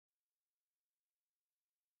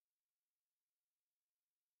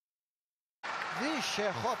Vishe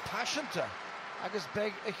Hot Passionta. Agus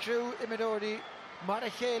beg a crew imidori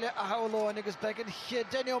Marachele a Howlo and agus beg and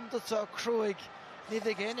Hidenium the Cruig. Need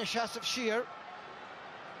again a shas of sheer.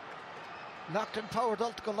 Lockton Power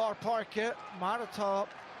Dult Galar Park Marata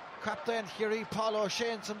Captain Kerry Paulo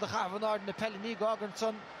Shaneson the Havanard and the Pelini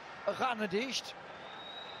Goggenson a Ghanadist.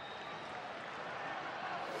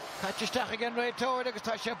 Catchistach again right toward agus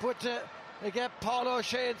Tasha put again Paulo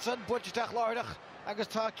Shaneson Butchitach Lordach agus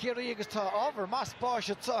Ta Kerry agus Ta over Mass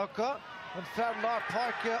Bosch at Saka and Fairlar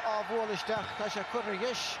Park of Wallistach Tasha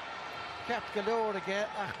Kurrigish Cap Galore again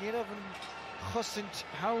Achnirovan Hussint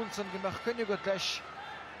Hounds and Gimachkunugatlesh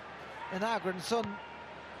in Agron son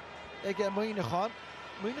again Monaghan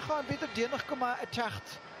bit of Dinach Gama a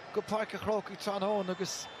tacht go Park a Crocky Tran Hon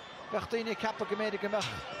agus Bertine Kappa Gemede Gemach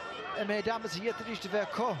and made damage yet to reach the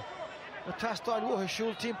Verco. The Tastal Wuha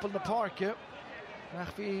Shul Temple in the park.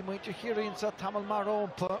 Nachvi might you hear in Sat Tamal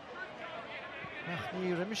Marompa.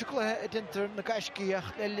 Nachni Remishukla at Inter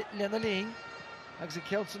Nakashkiach Lenaling. Exit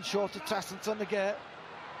Kelson short to Trassenson again.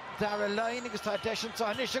 Dara Line against Tadeshan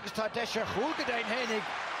Sanish against Tadesha Hulgedain Henig.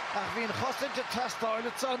 Nachvin Hostin to Tastal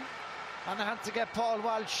at Son. And I had to get Paul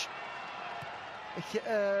Walsh.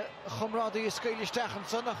 Chumradi is Scalish Tachen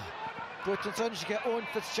Sonach. But in Sunday, get Owen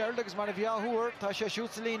Fitzgerald as man of Yahoo, Tasha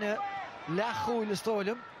Schutzelina, Lachu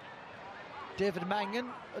Listolium, David Mangan,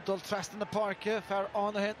 adult trust in the park, Far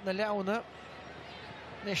on the head in the Leona,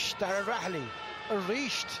 Nish Dara Rahli, a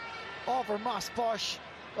reached over Moss Bosch,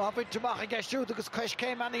 over to Machigashu, because Kush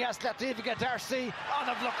came and he asked Latif get Darcy, on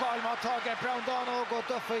a Blockal, Mata get Brown Dono, go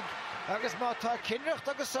Duffig, Agus Mata Kinrich,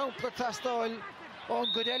 Agus Sound Platastol, on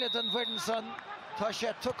Good Elliot and Verdinson,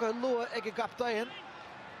 Tasha took a lure, Egg Gapdayan.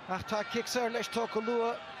 After kicks her, let's talk a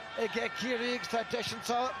lure. Again, Kirigs,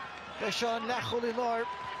 Tadeshansa, Sean Lachuli Lord,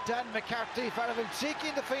 Dan McCarthy, Faravil Tiki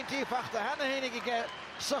in the fainty, after Hannah Hennig again,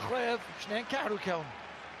 Sukhrev, Shnen Karukelm.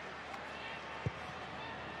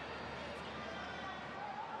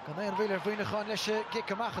 Ganayan Wheeler, Vinachan, Leshe,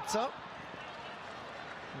 Gikamachatsa.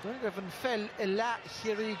 Don't even fell a la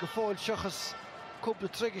Hiri, Gafol, Shuchas, Couple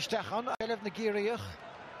Trigistachan, 11 Nagiriach,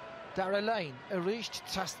 Dara Line, a reached,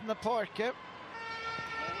 Trust in the Park.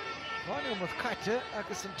 Volume with Kata,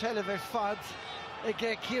 agus an Telever Fad,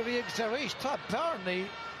 again Kiri Xarish, Top Barney,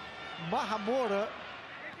 Mahamora,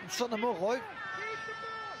 and Sonamoroy,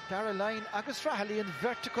 Dara Line, agus Rahali, and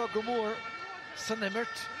Vertico Gomor, Sonimert.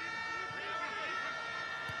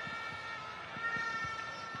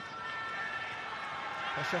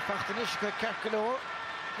 Asha Fachtanishka Kerkalor,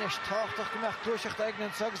 Nish Tochtach Gemach Dushach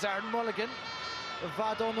Egnan Sug, Zarn Mulligan.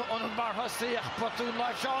 Vadon on Marhasi, Patun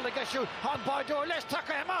Life Charlie Gashu, Han Baidor, let's take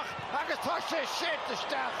him off. Agastasha shit the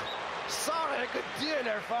staff. Sorry, good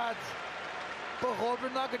dealer, Fad. But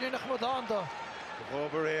Robert Nagadin Ahmadanda.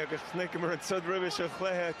 Robert Agus Nickemer and Sudrivish of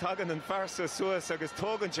Clehe, Tagan and Farsa Suas, Agus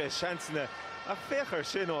Toganche, Shansna, a Fecher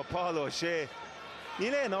Shino, Paulo Shea.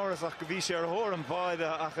 Nilen Oras Akavisha, Horam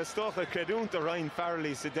Vada, Akastocha Credunta, Ryan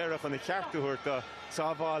Farley, Siderach on the Chartuhurta,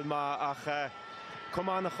 Saval Ma, Ach. Come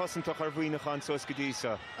on, a Hossan to Harvinachan, so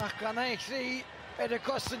Skidisa. Ach, can I see at a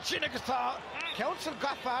Costin Chinagata, Council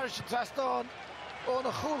Gaffar, Traston, on a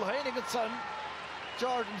Hul Henniganson,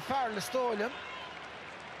 Jordan Farley Stolium.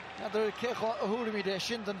 Now there are Kecho Hurimi de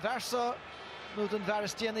Shindan Versa, Nudan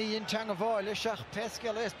Varistiani in Changavoy, Shach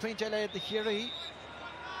Pescal, S. Pintele at the Hiri.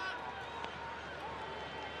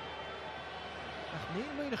 Ach,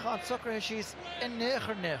 Neil Minachan Soccer, she's in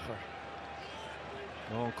Necher.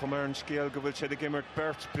 No, come on, scale, go will shed a gimmert,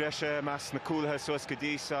 Bert, Brescia, Mass Nakulha,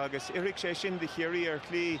 Suskadis, Agus, Eric Sheshin, the Hiri, or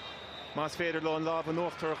Clee, Mass Federlon, Lava,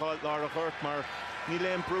 Northter, Lara Hurtmar,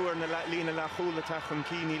 Nilen Brewer, Lina Lachula, Tachum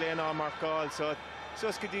Key, Nilena, Markal, so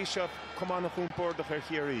Suskadis, come on, a board of her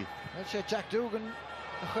Hiri. That's Jack Dugan,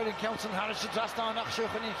 the Hurling Council, Harris, Jastan,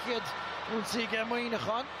 Achshuchan, and Kid, Unsiga,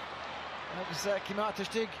 Moinachan, Agus,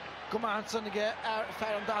 Kimatistig, Gumanson again,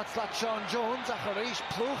 Farron Datslak, Sean Jones, Acharish,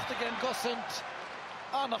 Plucht again, Gossent.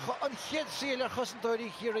 An Hid Sealer Hussentori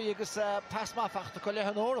here, Agus Passmafach, the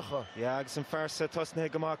Colehan Orcha. Yeah, Agus and Farsa,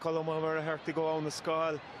 Tosnegama, Coloma, were hurt to go on the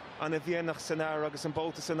skull, and a Vienna Senar, Agus and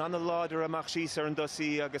Botus, and Anna Lauder, and Machshiser and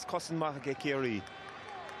Dussi, Agus Cossin Mahagekiri.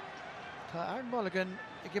 Aaron Mulligan,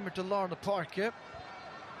 a gimmer to Lorna Park.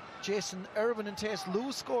 Jason Irwin and Tace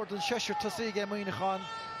Lou scored and Cheshire Tussiga Moinachan.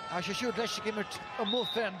 As you should let gimmer a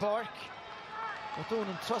Muffen Bark. Othon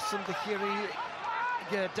and Trusson the Kiri,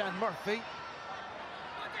 Dan Murphy.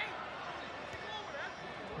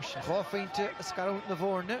 Gafeinte Scarut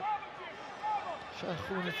Navorne.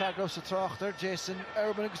 Schoen en Fagros de Trachter. Jason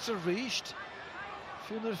Urban is reached.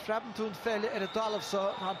 Funer Frabben toen felle in het Dalf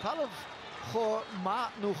zo. Han Talf go ma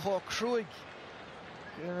nu go Kruig.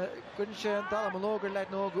 couldn't she Dalla Maloger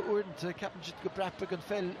let no go urden to Captain Jit go Brapig and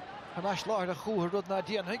fell an ash Lord a Chu Rud na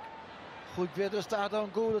Dienig. Goed weer staat aan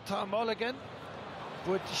goal Tom Mulligan.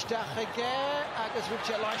 But stach again agus with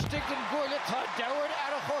Chelastic and goal to Doward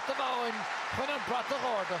ar a hot main when an brat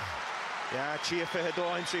order. Ja, Chief had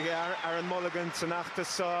on sig Aaron Mulligan sanachta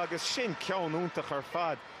sa agus sin ceann únta ar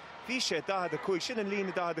fad. Bhí sé da the cuig sin an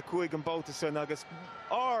lína da the cuig an bóta san agus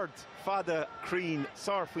ard fada crín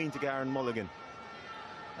sár faointe go Aaron Mulligan.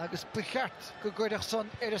 Agus becheart go goidech son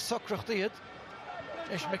a socrachtaíad.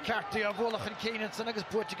 Is McCarthy a bhlach an Keenan san agus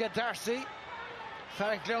buirte Darcy.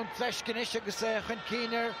 Fer ground flescin is agus chun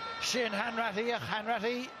Keener sin Hanratty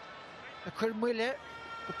a chur muile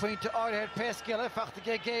go pointe áir pescile fachta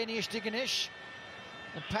ge géine istigin is.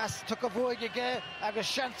 And pass took a bhuaig ige agus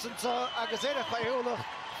Shanson sa agus éidir chaúlach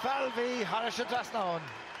Falvey Harris Drasnaon.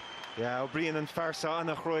 Ja, Brian and Farsa an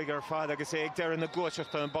a chroig ar fad agus ag der na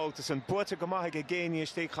goteachta an bótas an buirte go maithe ge géine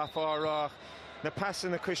istig chafárach. Na passan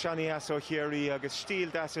na Cushani aso Kerry agus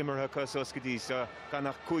stíl das immertha cos os go dtí so gan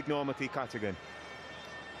nach cúig nómatí catagan.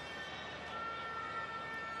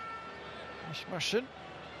 Is mar sin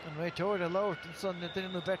an réiteoir a lauert an son na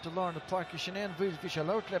duine nó bert a lá na parci sin éon bhuiil bhí sé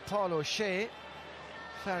lauert le Paul O'Shea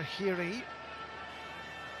fear Chiarí.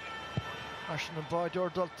 Mar sin an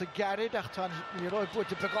báideoir dulta Garrett ach tá ní roi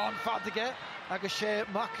buirte beagán fadaige agus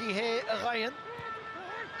sé Mackie Hay a Ryan.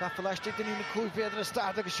 Gafalastig den in cúig féidir a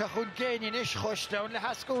stad agus se chun géine is chuisteán le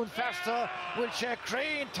hascún fersta bhfuil sé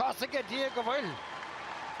crain tosaige dia go bhfuil.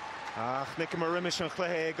 Ach, nic mar rimis an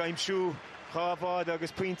chléthe gaimsú chábhád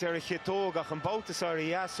agus puinte ar a chitóg ach an bótas ar a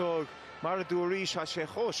iasóg mar a dúrís a sé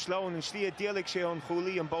chos slán an slí a déalaigh sé an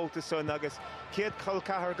choulaí an bótas san agus céad chol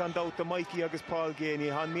cahar gan dóta Mikey agus Paul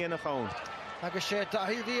Géine han mianach ann. Agus sé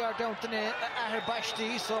dahíí ar downtainna ahar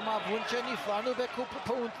baistí so má bhainte ní fanú bheith cúpla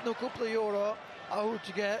punt nó cúpla euro a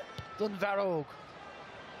hútige dun Varog.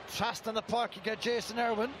 Trust in the park you get Jason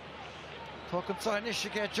Irwin. Talking sign is you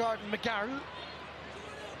get Jordan McGarrell.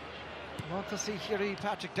 Want to see here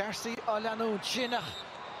Patrick Darcy Alanu Chinach.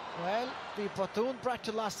 Well, the platoon brought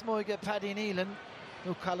to last mo get Paddy Nealon.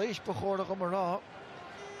 No Kalish before the Gomara.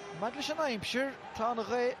 Madlish and I'm sure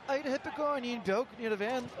Tanagay I'd Hippagorn in Bog near the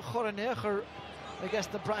van Horanecher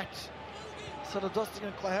against the Brat. So the Dustin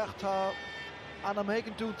and Claherta Anna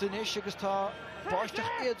Megan Dunton agus tá Báisteach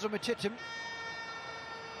éadra me titim.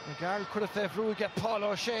 McGarrell could have fair get Paul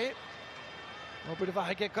O'Shea. No bit of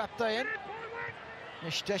a get got in.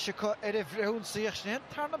 Nisteshika Erevreun Siachshin,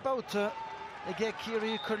 turn about a get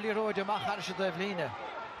Kiri Curly Road, a Maharsha Devlina.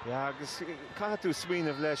 Ja, agus Catu Sween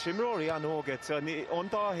of Lesh, Imrory an Oget, on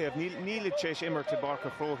Dahev, Neil Chesh Immer to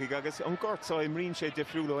Barker Frogig, agus on Gortso, Imrin She de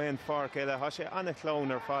Frulo and Fark, Ella Hashe, Anna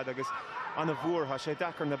Clown or Fadagus, Anna Vur, Hashe,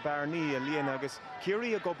 Dakar na Barney, Lian Agus,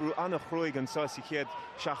 Kiri Gobru, Anna Chroig and Sassy Head,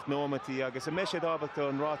 Shach Nomati, Agus, a Meshed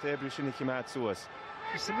Abaton, Rot Ebrishin Himat Suas.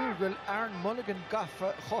 Samuel Aaron Mulligan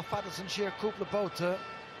Gaffa, Hoff Addison Sheer Kupla Bota,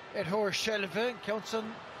 at Hor Shelve,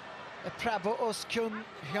 Counson, a Prabo Oskun,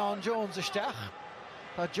 Jan Jones a Stach.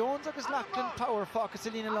 Jones agus Lachlan Power Focus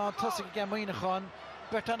Elina Lawn Tussig Gaminachan,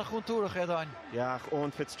 Bertana Hunturach Edan. Ja,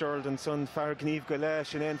 Owen Fitzgerald and son Far Gniv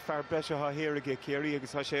Galesh and then Far Besha Hahirige Kiri,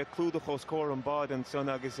 agus Hashe Cludachos Core and Bod and son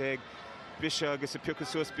agus egg. Bisha agus a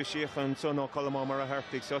Pucasus Bishich and son o Colomar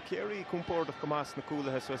Hertig. So Kiri Kumport of Kamas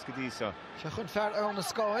Nakula Hesos Gadisa. Shachun Far on the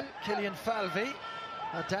Skoil, Killian Falvey,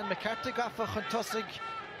 Dan McCarthy Gaffa Huntussig.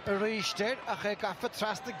 Richter, a gaffa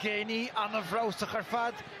trasta Gainey, Anna Vrosach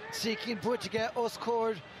Fad, seeking Buttiga,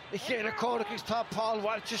 Oscord, a Hera Corkis top Paul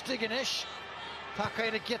Walsh Stiginish,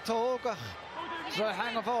 Taka get to Ogach, dry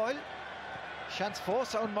hang of oil, Chance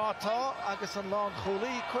Force on Marta, Agus and Lawn Holy,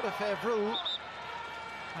 could have fair brew,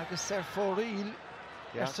 Agus there for real,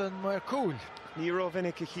 yes, and more cool. Nero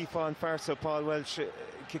Vinnick Kifan Farsa Paul Welsh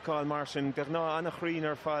Kikal Martian, Derna Anna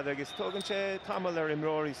Hreener Fad, Agus Toganche, Tamaler in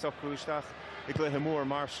Rory Sokruistach. Ik leg hem more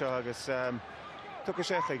Marsha agus took a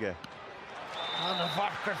shechige. And a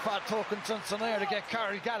Varker Fat Tokenson to get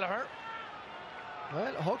Carrie Gallagher.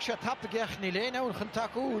 Well, Hogsha tap again Nile now and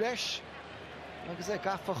Huntaku Resh. Agus a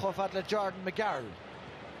gaffa Hofadle Jordan McGarrell.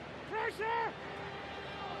 Pressure!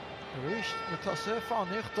 Rish, the Tosse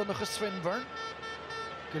Fanicht on the Swinburne.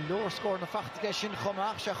 Galore score in the Fachtigeshin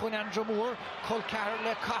Homach, Shahun Andrew Moore, Col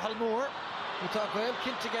Carle Cahill Moore. We talk well,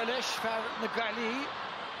 Kintigalish, Far Nagali.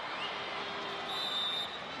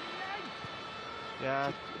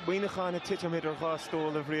 Ja, Winachan a Titamider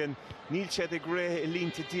Hostol of Rian, Nilche de Grey,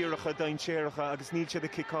 Lean to Diracha, Dain Cheracha, Agus Nilche de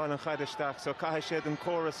Kikan and Khadastach, so Kahashed and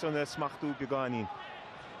Chorus on a Smachtu Bigani.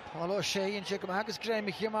 Paul O'Shea and Jacob Haggis Graham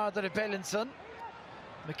Hima, the Bellinson,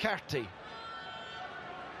 McCarthy.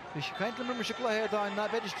 We should kind of remember Shikla head on,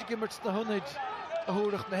 not better to give it to the Hunted.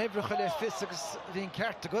 húrach na hebrecha le fis agus bhín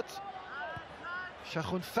ceart agat. Se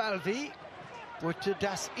chun Falvey, bute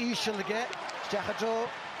das ísel aige, steach dro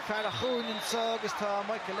fer a chúnin sa agus tá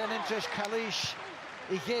Michael Lennon treis Calish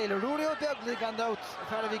I géile rúrio begli gan out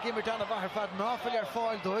fer a bhí gimmer dan a bhar fad náfil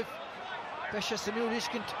fáil dóibh. Beshe sa nú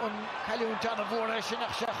iscint an caliún dan a bhór sin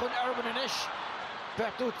ach se chun Erban in ish.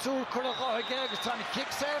 Bertú tú curach aige agus tá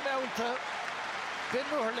kick sé mewnta. Bin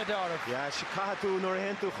múr le darb. Ja, se cahatú nóir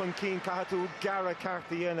hentu chun cín cahatú gara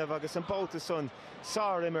carta dhéanamh agus an bóta son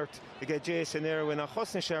sár immert ige Jason Irwin a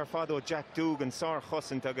chosna sé ar fad ó Jack Dugan sár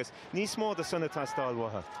chosint agus níos mód a sunna tastal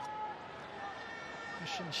watha.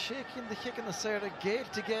 Sin shaking the kick in the side of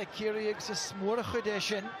gate to get Kerry agus is mór a chud é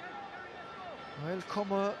sin. Well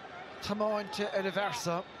come tamáinte ar a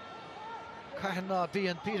versa. Caihanna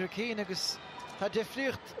bíon Peter Keane agus tá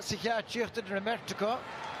difríocht sa cheartíocht in Remertica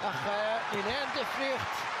ach ní léon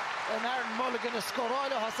difríocht an Aaron Mulligan a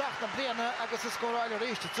scoráile hasach na bliana agus a scoráile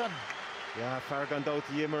ríiste tun. Ja, fer gan dát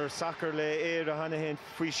yimmer soccer le éir a hanna hen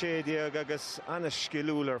frí sédiag agus anna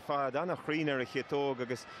skilúl ar fad, anna chrínar a chitóg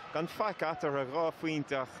agus gan fac atar a rá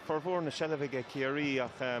fuintach forhór na sellevige Kerry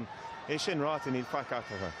ach é sin rátin íl fac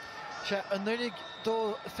atar. Se an nunig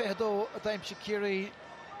dó fédó a daimse Kerry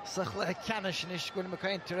sa le canis is gwn me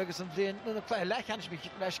kaintir agus an bblion na play le canis me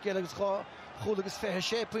leis céil agus chúl agus fé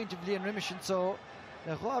sé puinte bblion rimission so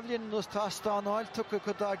na rábblion nos tá stánáil tucha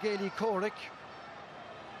chu dá géalaí córic.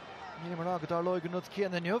 Ní mar agad ar loigan nut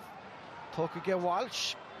céan aniuh. Tóca ge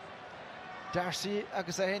Walsh. Darcy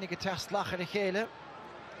agus a hénig a test lachar a chéile.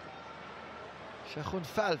 Se chun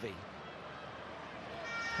Falvey.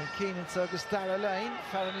 Chun Keenan agus dar a lein.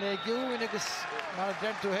 Feran le giúin agus mar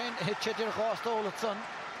drentu hen hit sé dir gáastóla son.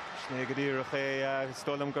 Snégadíirech é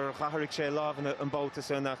stolam gur chathric sé lábhan an bóta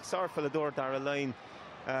san ach sarfil a dúir dar a lein.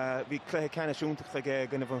 Bhí cléthe ceannaisiúntaach aige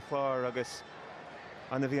gannah an chlár agus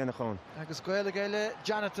Anna bhíanana chun. Agus goile gaile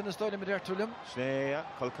Jonathan is dóile ar túlim. Sné,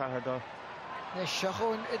 chul cahar dá. Nes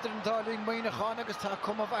seachún idir an dáling Monaghan agus tá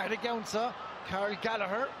cuma bhair a geansa. Carl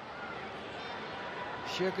Gallagher.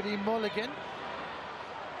 Siagarí Mulligan.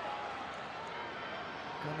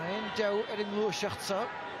 Gana in dew ar an glúiseachtsa.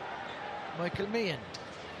 Michael Meehan.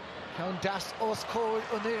 Count das os cóil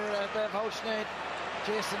unir a bhhausnéid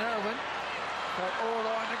Jason Irwin. Tá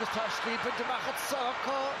óráin agus tá slípin de machad sa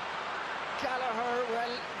Gallagher,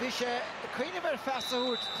 well, bhí sé cuine mar fesa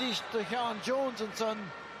úr dís do Sean Jones an son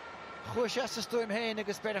chuis sa stúim héin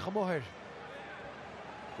agus beirich a móthir.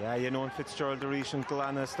 Ja, you know, Fitzgerald Arish an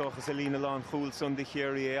glanna stochas a lína lán chúl son de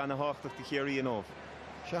chéirí é anna háchtach de chéirí an óh.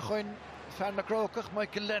 Se chuin fan na grócach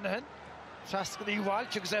Michael Lennon, trascan í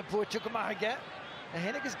bháilt agus é búte go maithaige. A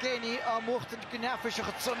hen agus géine á móchtan gneafisach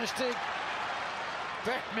a sunnistig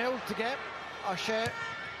Bert Miltige a sé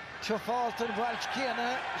Tjofalton Welsh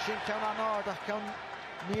Kiana, sin ceann an ardach ceann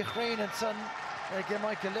ní chréann son ag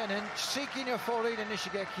Michael Lennon, seeking your forward in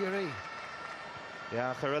Ishige Kerry.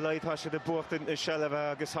 Ja, chur a leid tá sé de buachtain na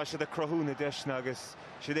selleve agus tá sé de crothúna deisna agus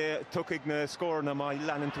sé dé tucaigh na scórna mai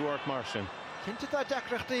Lennon túart mar sin. Cinnte tá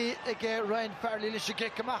decreachtaí ag Ryan Farley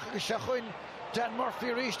Ishige cymach agus se chuin Dan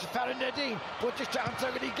Murphy ríist Farron Nadine, bút is teach an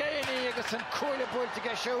tagad í géanaí agus an cúile búilt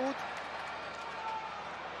ag siúd.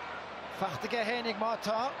 Fachtaige hénig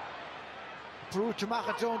mátá. Brúte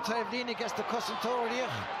macha John Taivlini gets the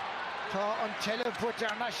Cossentoriach. Tá an teile bút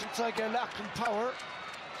ar naisianta ag Lachlan Power.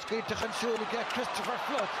 Scaítach an siúla ag Christopher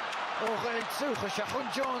Flood. Ó gael sucha se chun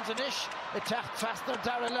Jones an ish. I techt trasnar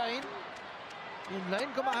dar a lein. In lein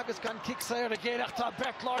go agus gan kick sair a géireach tá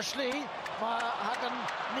Bert Larshley. Ma hagan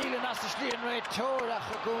nílan as a slí an réid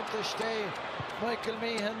tóirach a gúnta sté. Michael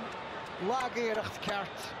Meehan lagéireacht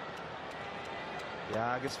ceart.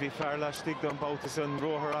 Ja, agus bhí fear leistigh don bótasan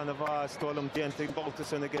róthar an a bhá stólam déantaigh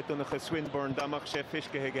bótasan a get donnach a Swinburne damach sé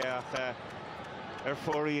fiscathe ach ar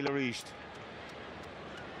fóríl a ríist.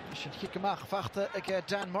 Sin chiicamach fachta ag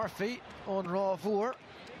Dan Murphy ón rá bhuair.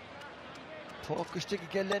 Tógustig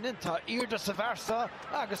ag Lennon tá iarda sa bharsa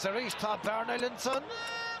agus a ríist tá Bernailinson.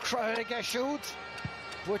 Crothir ag siúd.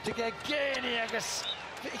 Bút ag géanaí agus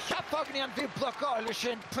cheapagnaí an bhí blocáil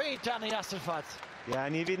sin paint anna as fad. Ja,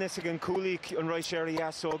 ní bhí nes an cúlaigh an roiis ar a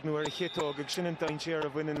jaasóg nuair a chitóg ag sin an daint ar a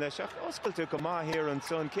bhainean leis ach oscailte go maithir an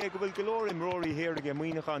son cé go bhfuil golóir imróirí héir ag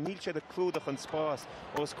Monaghan níl sé de clúdach an spás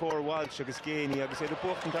os cór Walsh agus géanaí agus é de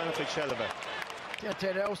bucht an tanach ag selleve. Ja,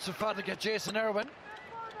 téir aus sa fad ag Jason Irwin.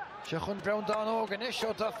 Se chun Brown Don ógan is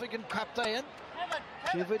seo tá figan captaíon.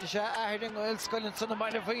 Si bhuiide sé aithring ó ilscoilinn sanna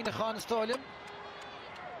maile Monaghan stáilin.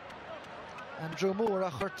 Andrew Moore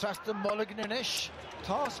a chur trastan Mulligan in ish.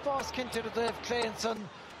 Tá spás cinnte a Dave Clayton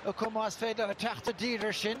a cumás féidir a teachta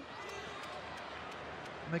dírir sin.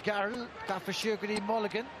 McGarrell gafa siúgarí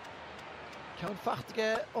Mulligan. Ceann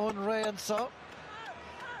fachtaige ón réan sa.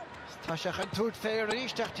 Tá sé an túd féir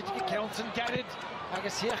ríisteach tí Counson Garrett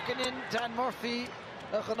agus hiachcan in Dan Murphy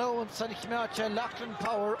a gan óhan san chmeáte Lachlan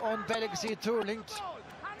Power ón Bellegaí Tourlingt.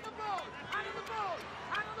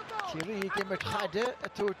 Kerry gimmer chaide a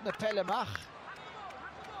túd na pelleach.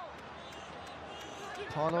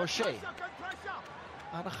 Paul O'Shea.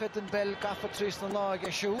 An a chud an bell gafa trís na lág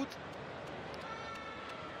a siúd.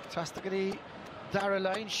 Trasta garí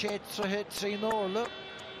Darragh sé truthe trí nóla.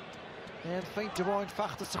 En feint de bhain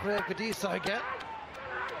fachtas sa chréibh go dtí aige.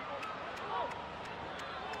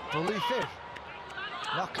 Bully fir.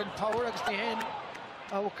 Lachlan Power agus ní hen.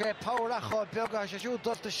 Ok, Power a chá beag a siúd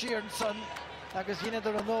dult a siar an son. Agus híine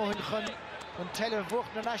ar an nóhin chun an teileh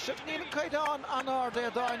bhucht na naisio. Níl an caidán an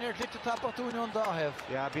ardé dáinir litte tá botúin an dáhebh.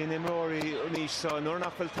 Ja, bíon imróí uníos son, nuair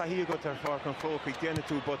nach bhfuil taithí go tar far an fócaigh déanana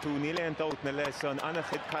tú botú, níl éon dót na leis son, anna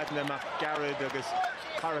chud caidna amach Garrett agus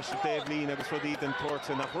Harris Dave Lean agus rudíd an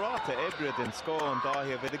tuairte nach ráta ebrid an scó an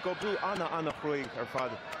dáhebh, bheith go brú anna chruig ar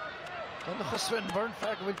fad. Donnach a Swinburne,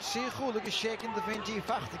 fer go bhfuil sí chúla agus sécinn de bhaintí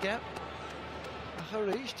fachtaige. A chu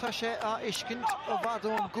ríis tá sé a iscint ó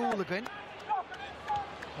bhadón gúlagain.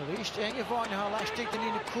 A ríis enge bháin há leistigh den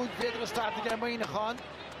ína cúd bhéidir a startaige maoineachán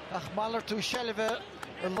ach mallar tú sellibh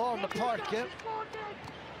a lár na parke.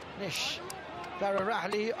 Nis, dar a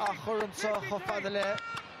rathlií a chur an sa cho fada le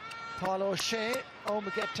Paul O'Shea ó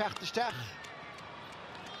me get teachtasteach.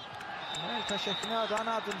 Tá sé cnád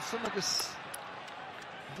anad an sun agus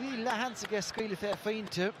bhí lehansa ge scaoile fé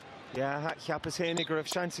féinte. Ja, chiapas hénig go raibh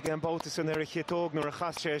seansa an bótas an ar a chiatóg nuair a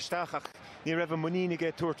chas sé isteach ach ní raibh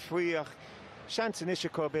muníige tuairt faoi ach seansa is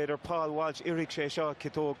go beidir Paul Walsh irig sé seo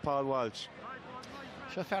chiatóg Paul Walsh.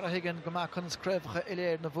 Seo fear a higann go maith chun screibhacha i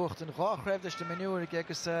léir na bhuachtain dhá chreibhdeis de menúirigh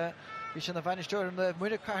agus bhí sin na bhainisteoir na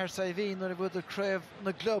muine caiir sa bhí nuair a bhfuil a creiv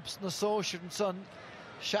na globs na sóisiir an son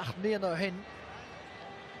 7 mbliana ó hin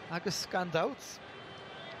agus gandát.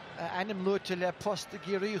 Einem lúte le post a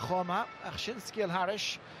géirí chomha ach sin scéal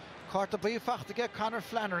Harris. Carta bí fachtaige Conor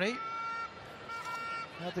Flannery.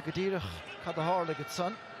 Had a godíirech cad a hála go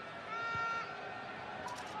son.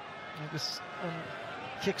 Agus an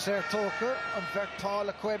kicks tóca an bheirt Paul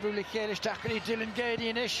a cuibrú le chéilisteach í Dylan Gady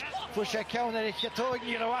inis fu sé ceann ar cheatóig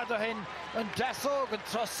ní rahada hin an dasóg an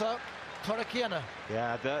trosa Toracíana.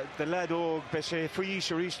 Ja, de lad óg be sé faoí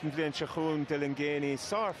sé rístan bblion se chuún Dylan Gady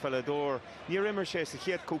sáfala dór ní rimmer sé sa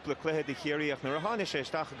chéad cúpla cluiche i chéiríoch nuair a tháinig sé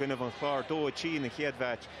stacha gannamh an chláir dó tí na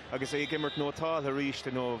chéadmheit agus é gimmert nótáil a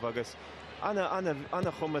ríiste nómh agus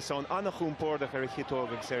anna chumasán anna chúmpórdach ar a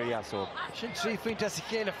chiatóg ag sé jaasó. Sin trí faointe sa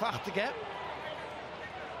chéile fachtaige.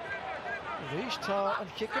 Rís tá an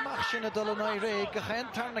kickamach sin a dul an ré go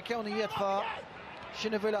chéan tarna ceanna iadfá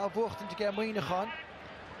sinna bhfuil a bhuachtain de ge maoineachán.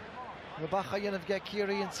 Na bacha dhéanamh ge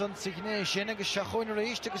Kerry an son signé sin agus se chuin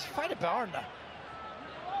ríist agus feide bearna.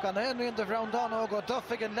 Gan éonraon de bhreandán ó go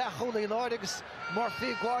dufaigh an lechúlaí láir agus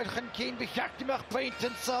Murphy gháilchan cín be cheachtaíach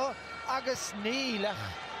peintin sa agus nílech.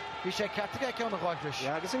 Bhí sé ceartaige ceanna gáilris.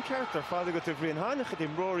 Ja, agus an ceartar fáda go a bhríon hánacha d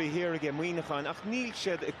imróí hir ag maoineachán ach níl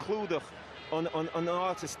siad i clúdach an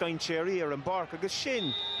áit is steinséirí ar an barc agus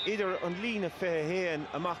sin idir an lína fé héan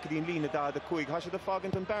amach dín lína dá a chuig há siad a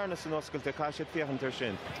fágant an bearna san oscailte cá siad fiochantar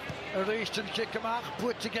sin. A ríist an kickamach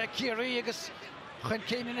buite Kerry agus chun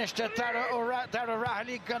céine iste dar a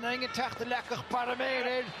rathlií gan inge teachta lecach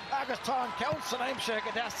paraméir agus tá an Counson aimse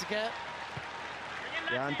go deasige.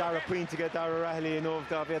 Ja, an dar a puintige dar a rathlií in óh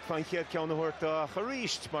dá bheith fan chéad ceanna thuirta a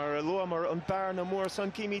ríist mar a luamar an bearna mór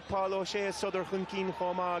san cíimiid Paul O'Shea sudar chun cín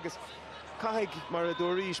chomá agus caig mar a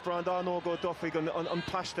dúríis brandán ó go dofaigh an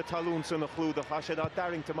pasta talún san a chlúdach a sé dá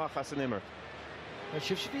daringtamach as an immer.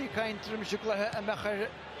 Sib sé caiintrim se gluthe a mechar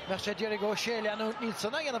me sé déirigh O'Shea leanú níl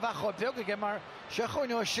sanna an a bheá beagaige mar se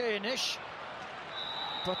chuin O'Shea inis.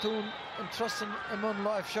 Batún an trosan i mun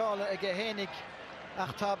láimh seála ag a hénig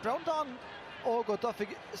ach tá brandán ó go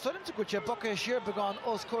dofaigh stoinnta go sé bocha siar beagán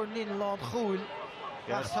os cór níl lán chúil.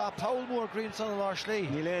 Ach tá Paul Moore Green san lá slí.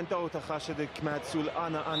 Ní léon dóta chaise de cmeadsúil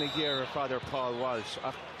anna ggéar ar fadar Paul Walsh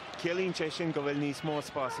ach Cialín sé sin go bhfuil níos mó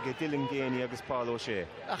spás ag Dylan Gady agus Paul O'Shea.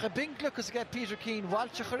 Ach a bincluchas ag Peter Keane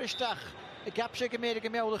Walsh chur isteach I gap sé go méidir go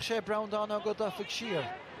meolach sé brandán ó go dofaigh siar.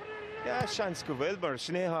 Ja, seans go bhfuil mar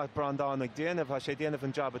snéthe brandán ag déanamh sé déanamh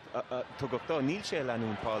an job tugachtá níl sé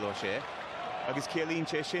leanún Paul O'Shea. Agus Cialín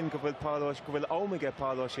sé sin go bhfuil Paul O'Shea go bhfuil óige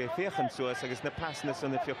Paul O'Shea féchan suas agus na pasna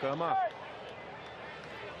sanna fiocha amach.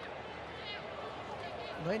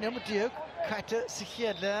 Nei numadíag caite sa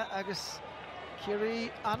chéadle agus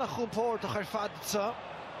Kerry anna chúmpórdach ar fad sa.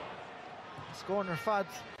 Scóin ar fad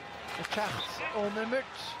a techt ó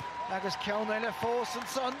mimirt agus ceann eile fós an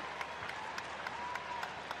son.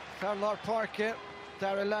 Fear lár parke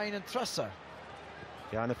dar a lein an trasar.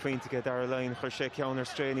 Ja, na faointe go dar lein chuir sé ceannar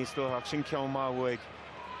straoí slóthach sin ceann máhuaig.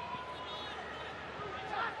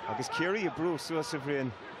 Agus Kerry a brú suas a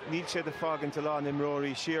bhrion. Níl sé de fágan til lá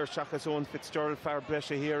imróí siar seachas ón Fitzgerald fear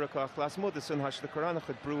breise hiarachach las mud san has le coránach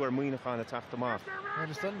chud brú ar muoinechan a teachta amach.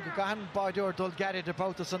 Understand go gahan baidir dul garid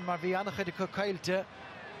about us an mar bhí annach chuide chu caiilte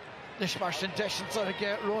leis mar sin deisian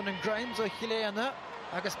aige Ronan Grimes ó chiléana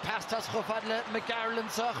agus pastas cho fadle McGarland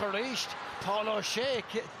sa chu ríist Paul O'Shea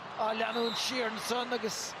á leanún siar san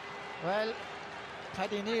agus well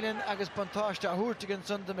Paddy Nealon agus bantáiste a thuirtegan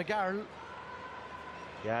san de McGarl.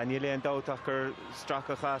 Ja, ní léon dóach gur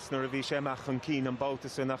strachachas nar a bhí sé amach an cín an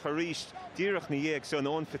bátasan a chu ríist díreach na dhéag san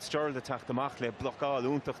ón Fitzgerald a teachta amach le blocáil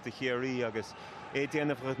úntaach de chéirí agus é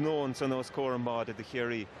déanamh rud nón san os córan báda de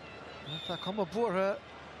chéirí. Tá cum a bútha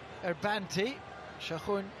ar Banty se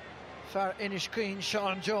chun fear inis cín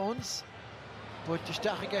Sean Jones buit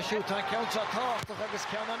isteach ige siút an count a táach agus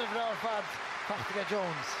cean an bhrear fad fachtaige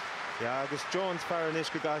Jones. Ja, agus Jones fear an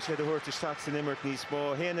isca gá sé a thuirteach san immert níos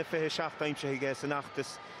mó héana fé seachtaimse ige san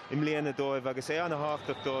achtas im léana dóibh agus é anna háach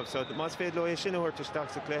dóibh, so más féad le é sin thuirteach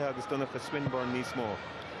sa cléthe agus donnach a Swinburne níos mó.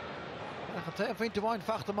 Tá faointe bháin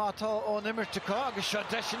fachta mátá ón immerteá agus seo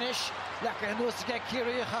deisis lecha an nuas ige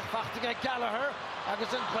Ciaríoch ach fachtaige Gallagher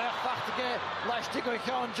agus an chléach fachtaige leiste go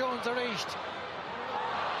Sean Jones a ríist.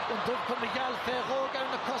 An dúb chun na geal féóg ar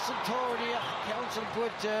na cosantóirí ach council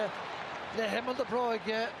buid le himmel de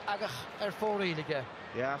broige agach ar fóríige.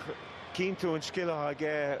 Ja, cín tú an skillathe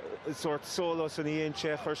aige sort solos an íon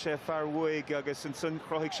sé chuir sé fearhuaig agus an sun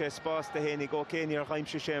chroigh sé spás de hénig ó céine ar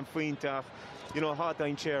chaimse sé an faointeach, há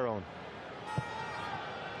dain séarán.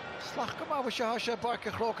 Slach go má se se barca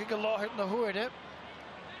chróca go láthir na thuirde.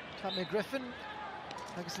 Tá mé Griffin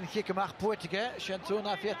agus an chiic amach puirteige sé an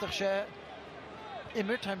túna fiach sé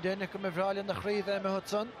immertheim déine go mé bhráilin na chríomh me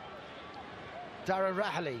hudson. Dara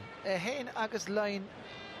Rahali héin agus lein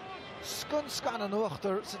scun scan an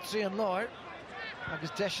uachtar sa trí an láir agus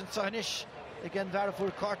deisian sainis igen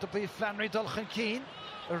bharfúr cartabí Flannery dulchan cín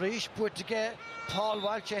a ríis puirteige Paul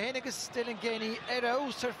Walsh héin agus still an géine ar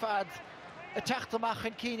ar fad a teachtamach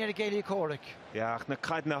an cín ar a géalaí córic. Ja, ach na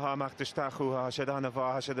caidna háach de stachu sé anna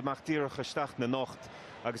bhá sé amach díirecha staach na nocht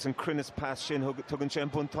agus an crunas pass sin tugann sé an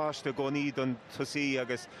buntáiste go níd an tosí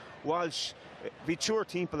agus Walsh hí túr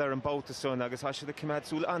timppla ar an bátason agus has sé de cimad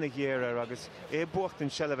anna ghéar agus é bucht an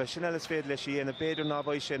sellbh sin eile féad leis ana beidir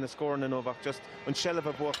nábhaid sé na scóna nóbhach just an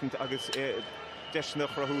sellbh buchtant agus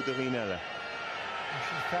deisnach rathúd a bhíon eile.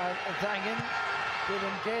 Fear a dagan gur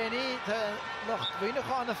an géine nach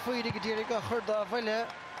bhíoineáin na faoide go dtíir go churda bhile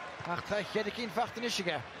ach tá chéad cín fachtain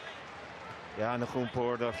isige. Ja, na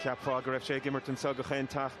chumpóir a cheapá go raibh sé gimmert an sag a chéin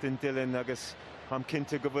tacht in Dillon agus am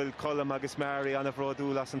cinnte go bhfuil colm agus Mary anna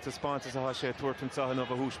bhródú las an taspátas a sé tuairtan sahan ó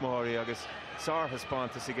húsmáirí agus sátha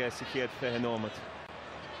spátas i ggéis i chéad féhanómat.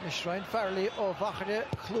 Is Ryan Farley ó bhachaide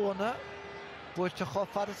chlóna buirte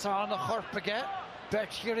chofad anna chorpaige Bert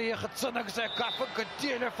Ciaríoch san agus é gafa go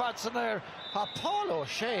díanar fad san air ha Paul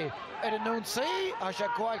O'Shea ar an nún saí a sé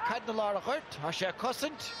gháil cad na lára chuirt a sé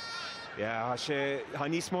cosint. Ja, sé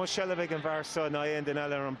níos mó sellbh an bharsa na aon den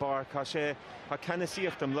eile an bar sé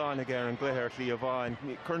cenasíocht am lána ar an gléthir lí a bháin.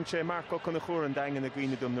 Chun sé marco chun na chóir an dagan na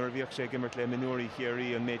gcuoinedum nuair bhíoh sé gimmert le minúirí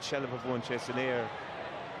chéirí an méid sellbh bhain sé san éir.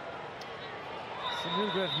 San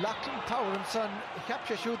nuair Lachlan Power an son ceap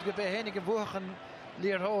sé siúd go bheith hénig an bhuachan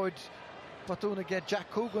líorthóid batúna ge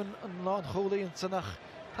Jack Coogan an lán cholíonn sanach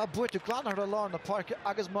tá buirte glanhar a lár na parke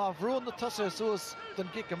agus má bhrún na tosa suas den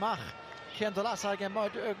gic amach. Cén do las agin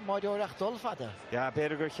maidiúireach dul fada. Ja,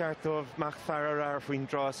 beidir gur cheartmh meach fear ar faoin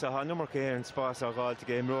drás a numar céir an spás a gáilte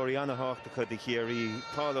go imróí anna háachta chud i chéirí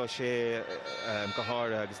Paul O'Shea go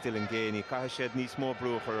háire agus Dylan Géine cai séad níos mó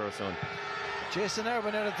brúchar ar son. Jason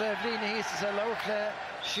Irwin ar a bhlína híos is a lech le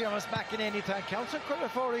Seamus McInerney tá council chuir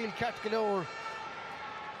fóíil ceart go leor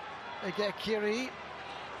ag Ciarí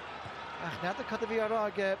ach nada cad a bhí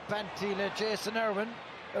ará Banty le Jason Irwin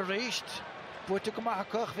a ríist. Buirte go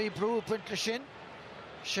maithachach bhí brú punt le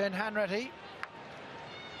sin Hanratty.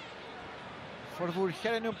 For bhúr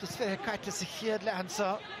cheanúm tas fithe caiite sa chiad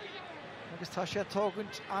lehansa agus tá sé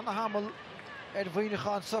tógant anna hamil ar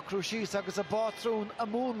bhíoineáin socrú síos agus a bátrún a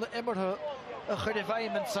mún le immerthe a chuir i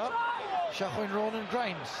bhaimmensa se chuin Ronan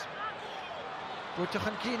Grimes. Buirte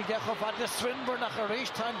chun cíine ge go bhd le Swinburne nach a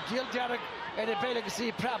rééis tá díal dearag ar i bélagus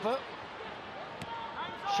í praba.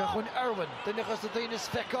 Se chun Irwin, duine a daine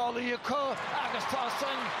speálaí có agus tá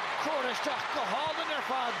san chóiristeach go hálan ar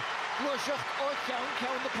fad gluiseach ó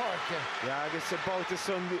ceann na páirce. Ja, agus a báta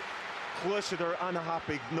san chluisidir anna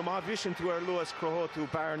hapig nó má bhisin tú ar luas crothó tú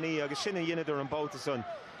Barnaí agus sinna dhéanaidir an báta san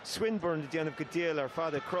Swinburne déanamh go déal ar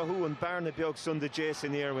fada crothú an bearna beag sunda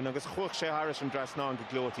Jason Irwin agus chuach sé Harris an drasná go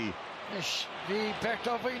glótaí. Is bhí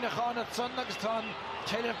Berto Bhíonachán at son agus tá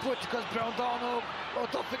Taylor Putt agus Browndano ó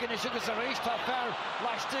doppagan is agus a rééis tá fear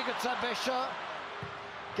leistigad sa beiso.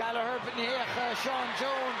 Gallagher b'níocha Sean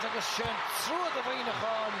Jones agus sin trúd a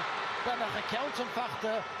Bhíonachán benach a count an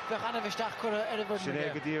fachta bheith anna bhisteach cura ar a bhd.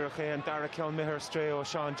 Sinné go dtíreach é an dara ceann mithir stré ó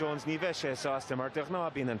Sean Jones ní bheith sé sásta mar deach ná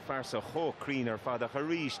bíon an farsa cho crín ar fada a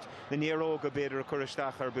ríist na níoróga beidir a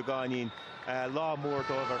churisteach ar begáinín lá mór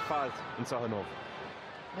dómh ar fad an sahanóg.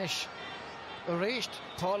 Nis a réist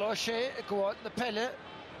Paul O'Shea a gháil na pelle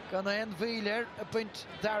gan an bhíler a buint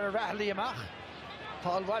dar a rathlaí amach.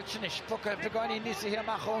 Paul Walsh puca begáinín níos a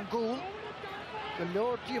amach ón gúil. Go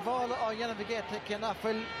leor díomhála á dhéanamh vigéta cin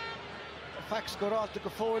afil fax go ráta go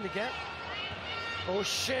fóilige.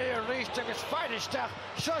 O'Shea a réist agus feiristeach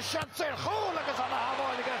seo seansir chóil agus anna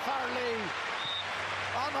hábháilige fearlaí.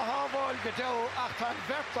 Anna hábháil go dó ach tá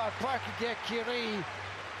bhertar parca gé Kerry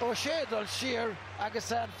O'Shea dul siar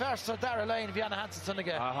agus an fersa dar lein bhí anna Hansen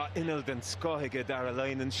aige. Aha inal den scoige dar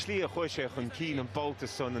lein an slí a chuise chun cín an bouta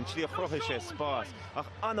son an slí a chrocha sé spás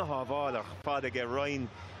ach anna hábháilach fada ge Ryan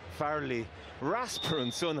Farley Rasper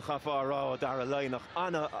an son chafárá dar lein ach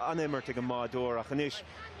anna animirte go mádóach an is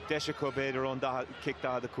deise go beidir an kick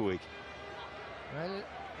da a cuaig. Well,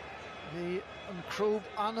 the crúb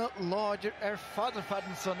anna láidir fada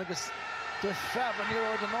fadan son agus de feban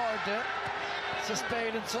euro den áde sa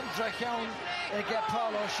Spain and son Dracheon get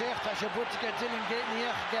Paul O'Shea tá sé bute get Dylan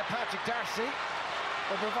Gaitníach get Patrick Darcy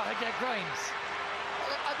over bhacha get Grimes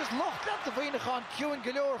agus lochlat a Bhíonachán ciúin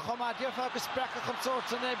go leor chomá dearfa agus brecha chun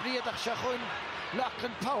sort an briadach se chun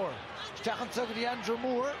Lachlan Power stechan tugad í Andrew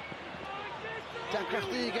Moore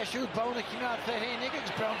Dacrachtaí get siút bána cíná féhénig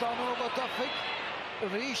agus Browndano go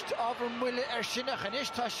dofig ríist ábhar muile sinach an is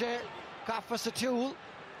tá sé gafa sa túl.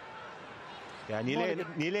 Ja, ní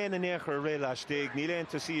léana an éair ré leistigh, ní léana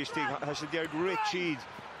tosí istigh, tá sé dearg Richid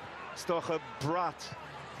stocha brat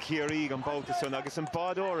Kerry an bouta son agus an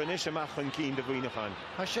bádóir an is amach an cín de Bhíonachán.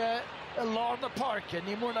 Tá sé a lár na parke,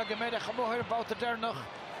 ní múna go méidir chamóthir bouta dernach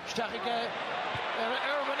steach ige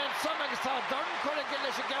Irwin an son agus tá darn chuige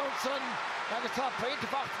leis a gabhad son agus tá peinte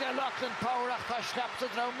fachtaige Lachlan Power ach tá sleapsa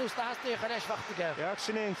drám nús na hastíocha leis fachtaige. Ja,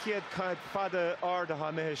 sin é an chiad caid fada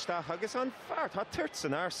ardatha mitheisteach agus an fearr tá tuirt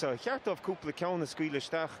san arsa cheartmh cúpla ceanna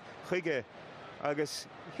scuileisteach chuige agus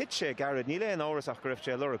hit sé garad ní léon árasach go raibh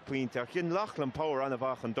sé lorach puinte ach cin Lachlan Power anna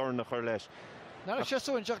bhach an dornach chuir leis. Ná sé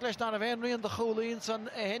súin seach leis ná a bhéon rion de choulaín san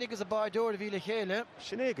hénig is a báidúir bhí le chéile.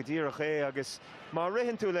 Sinné go dtíreach é agus má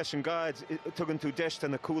rihann tú leis an gaiid tugann tú deiste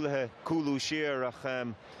na cúlathe cúlú siar ach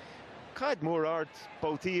caid mór ard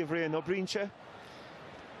bótaí a bhrion ó brínse?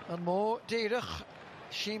 An mó díirech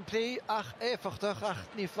siimplí ach éfachtach ach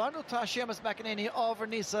ní flanú tá sémas mecan éí ábhar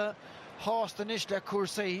níos a hásta níos le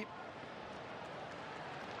cuasaí.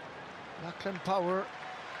 Lachlan Power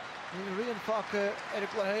ní rion fáca ar a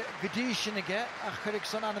gluthe godí sin aige ach chuirigh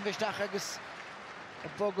san anna bhisteach agus a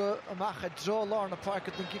boga amach a dró lár na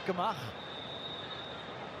parca den cic amach.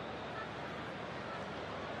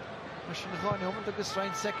 Mar sin gáin omant agus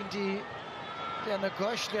rain secondí déanna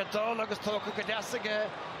gois le dul agus tóca go deasaige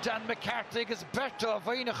Dan McCarthy agus Berto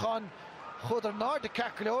Bhíonachán chud ar náir de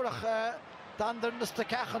ceachleoireach dandar na sta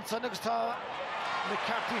cechan san agus tá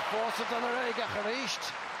McCarthy fósa dul ar aige a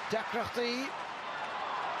réist Dacrachtaí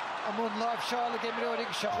a mún láimh seála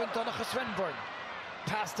géimireoigh se chun donnacha Swinburne.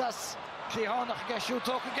 Pastas Clíhánach ge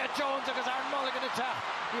siútóca get Jones agus Aaron Mulligan attack.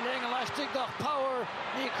 Ní léing an leistigh nach Power,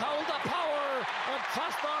 ní caulda Power an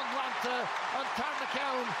trasán glanta an tarna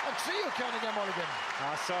ceann an tríú ceann ige Mulligan.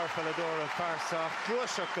 Sár felladóir an farsach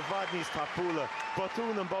dúiseach go bhd níos tapúla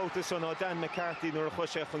botún an bouta son á Dan McCarthy nuair a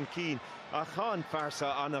chuiseach an cín a chán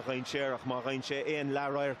farsa anna ghain séireach má ghain sé éon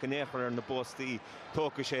leráir go néachar ar na bóstaí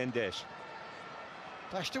tóca sé an deis.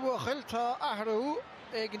 Táiste bhuachil tá ahrú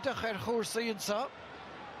éigeantach ar chóirsaíonn sa.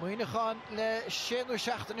 Bhíonachán le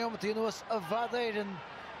 16 neomatíí nuas a bhadéireann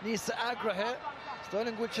níos a agrathe.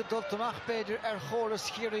 Stoilinn gúil sé dul amach beidir ar chóras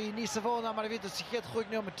Kerry níos a bhóna mar a bhíidir sa chéad chuig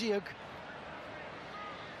neomatíag.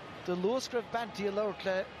 De luascraibh bantaí a labhairt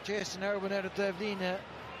le Jason Irwin ar a dubhlíne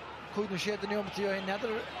chuig na séad neomatíí ó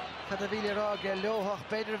neidir cad a bhíle ráge leothach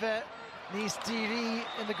beidir bheith níos tírí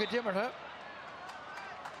ina go dimmarthe.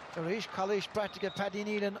 A rééis challéis breitiige Paddy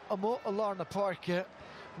Nealon a mó a lár na parke.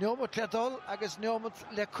 Neomad le dul agus neomad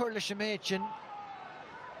le cur leis a méidin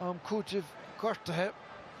am cútah gortathe.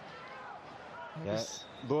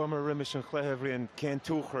 Lormer riimiis an chléithbhríon cén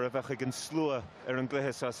túchar a bheith an slua an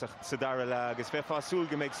gléthas sa dara le agus bheith fásiúil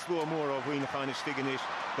go méid slua mór ó bhuioineáin stiganis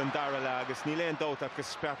den dara le agus ní léon dót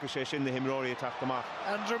agus speacha sé sin na himróí teach amach.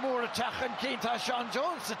 Andrew Moore tachan cínta Sean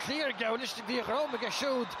Jones a clír geolistig bhí Roma go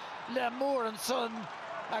siúd le mór an son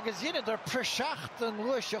agus dhéine ar priseacht an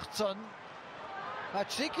luiseacht son a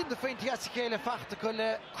trícinn de féint as chéile fachta go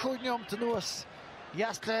le cúneom ta nuas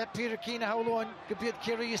Yes le Peter Keane howlóin go bíad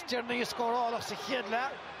Kerry is tíirna i scórálach sa chéad le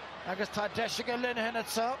agus tá deise go linne het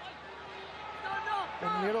sa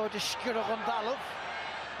an míró de sciúrach an dalamh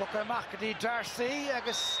bucha machcadí Darcy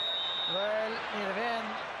agus well ní bhéin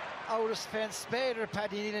áras féin spéidir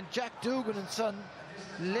Paddy níl an Jack Dugan an son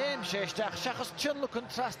léim séisteach seachas tinla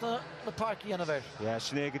contrastna na parcí anna bhéir. Ja,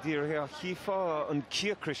 sinné go dtír hé chiá an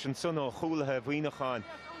ciacris an son ó chúlathe bhuioineáin.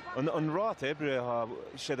 An rát ebre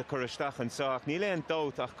sé a chuiristeach an saach. Ní léon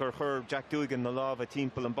dót ach gur chur Jack Dugan na láh a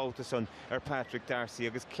timppla an bóta son Patrick Darcy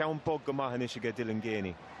agus ceann bog go maithan is go Dylan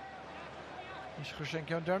Géini. Is chur sin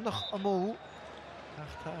ceann dearnach a mó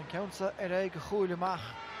ach tá an ceansa go chúil amach.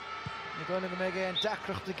 Ní gona go méid an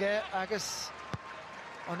dacreacht aige agus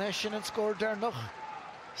an é sin an scór dearnach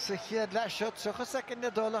sa chéad leisio tucha second na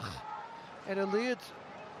dulach a líad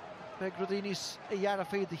Begrodínis a dhearra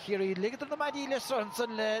féad a chéirí ligad na maidí le son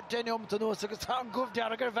le déineom ta nuas agus tá an gubh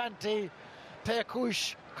dearagar venti pe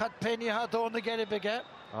cúis cad penny ha dóna geire bige.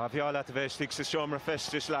 Bheá le a bheith stig sa seomra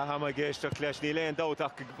festis le hama géisteach leis ní léon dót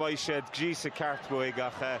ach go bhaid séad gí sa ceartmóig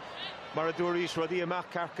ach mar a dúrís rodí amach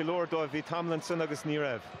ceart go leor dóibh hí Tomlinson agus ní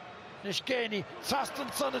raibh. Nis Géini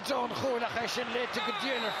trastan son a John Chólach é sin léite go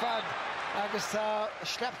dtíanar fad agus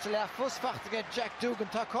slepte le fusfachta ge Jack Dugan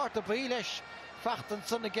tá carta baí leis fachtan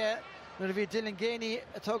son aige nuair a bhí Dylan Géini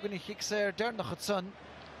a tugann i chic sé dearnach at son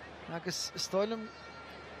agus stoilm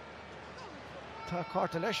tá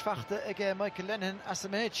carta leis fachta aige Michael Lennon as a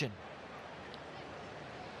méid sin.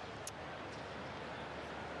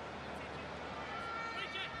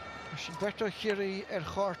 Sin berto chiirí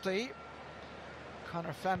chartaí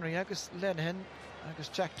Conor Flannery agus Lennon agus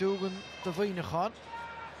Jack Dugan do bhuioineáin.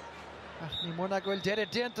 Ach ní mór na gohfuil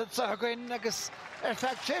dead déanta sa gain agus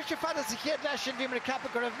feadh séirte fad a chéad leis sin bhí mar cappa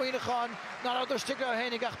gur a bhuioineáin ná áidirste go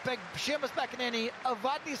hénig ach beag séamas becanéní a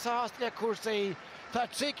bhhad ní sa hásta le cuasaí tá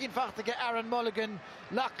trícinn fachta go Aaron Mulligan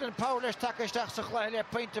Lachlan Power leis takeisteach sa chláir le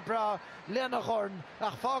pointe bra lena chorn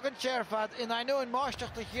ach fágan séirfad in aonúin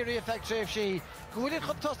máisteach na chiirí a feadh tréimh sí gúilín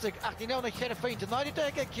chun tosaigh ach ní leanna chéad féinte náidir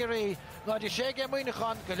deige chiirí náidir sé go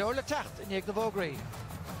bhuioineáin go leor le techt in ag na bhógraí.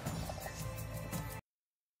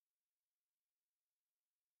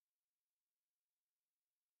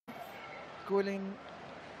 Gúilín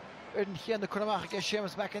an chéanna chunamach go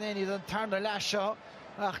séamas becanéní don tarna leis seo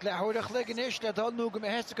ach le thuireach liganis le dul nó go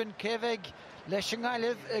hesagann céimhigh leis an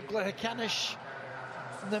gáileh ag glutha ceannis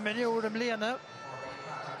na miniúr am líana.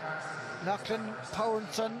 Lachlan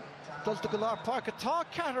Powerson dulta go leir park atá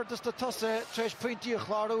ceatar dus na tosa treis pointí a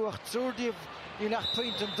chláirú ach trúrdíomh í leach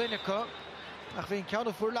point an duine go ach bhíon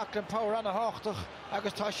ceanna fuair Lachlan Power anna háchtach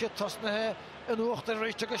agus tá sé tosnathe an uachta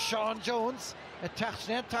réiste go Sean Jones a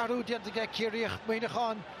teachsné tarú dianta go cíiríocht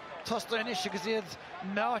muoineáin tosna inis agus iad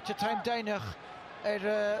máte taim dainach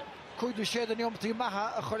cúidú séad an iomtaí maithe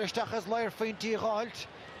a chuiristeach as leir faointí gáilt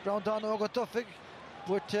Brown ó go dufig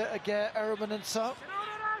buirte aige Urban an sa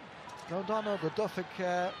Brown ó go dufig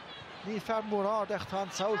ní fear mór ádecht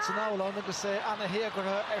an saoil san áilán agus anna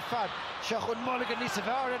héagartha fad seo chun Mulligan níos a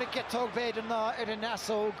bhear ar a getóg béidir ná ar an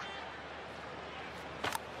nasóg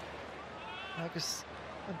agus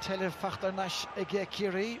an teileh fachtar neis aige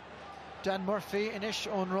cíirí Dan Murphy inis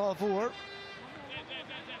ón rá bhór.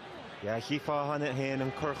 Ja, chiá hanna héan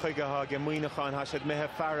an churchuigetha go muoineáin ha siad methe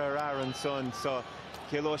fear ar an son so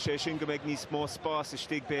chéó sé sin go méid níos mó spás a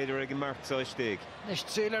stig beidir ag an marctá stig. Nis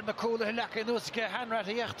trílar na cólathe lecha nuasca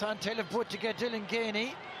hanrathaíocht an teileh buirteige Dylan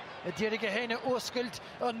Géini a dtíirige héine oscailt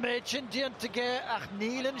an méid sin diantaige ach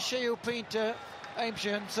nílan séú pinte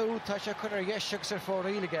aimse an sú tá sé chur ar dhéiseach ar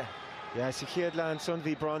fórílige. Ja, sa chéad le an son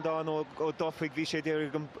bhí Brown ó dofig bhí sé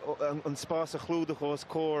déir an spás a chlúdach os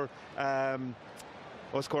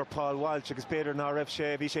cór Paul Walsh agus beidir ná raibh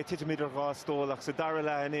sé bhí sé titimiidir rá stólaach sa dara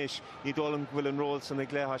le inis ní dólan bhfuil an ról san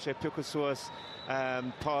ag létha sé puchas suas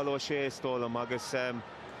Paul O'Shea stólam agus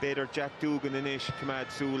beidir Jack Dugan inis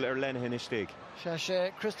cumad súil ar Lennon istig.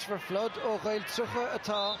 Sé Christopher Flood ó Ghail Trucha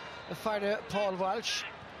atá a feirre Paul Walsh.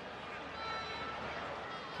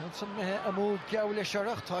 San methe a mú geabhla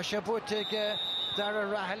seoireach tá sé buirte dara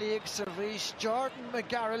rathaíigh sa rís Jordan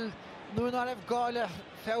McGarrell nuair ná raibh gáile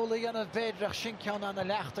feula dhéanamh beidirach sin ceann anna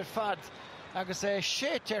leachtar fad agus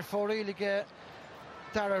séit ar fórílige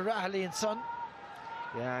dara rathaíonn son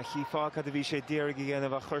Ja, chi fá cad a bhí sé dírig igen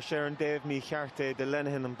a chur sé an déh mí cheartta de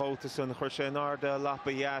Lenhin an bótasan chur sé an arda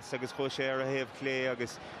lapa jas agus chu sé ar a héamh clé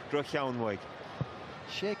agus drocheanmhaig.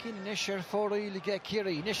 Shaking Nisher for Ilige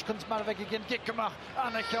Kerry. Nishkins Marveg again Gickermach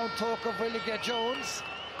and a count talk of Willige Jones.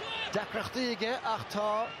 Dakrachtige,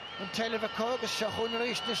 Achta, and Televakog, Shahun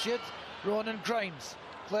Rishnishit, Ronan Grimes.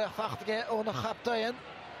 Claire Fachtige, Ona Chapdayan.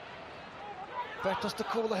 Bertus the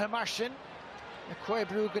Kula Hemarshin. A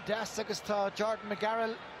Quebru Gadas, Agasta, Jordan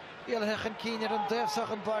McGarrell, Ilhechen Keener and Dave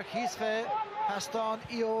Sachenbark, Hisfe, Hastan,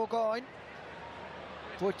 Eo Goin.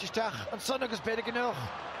 Butchistach and Sonagus Bediganoch.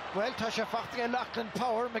 Well, Tasha Fachtige Lachlan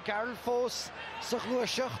Power, McGarrell Foss, Suchlu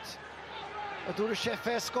Schucht. A Dura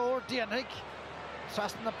Chef score, Dienig.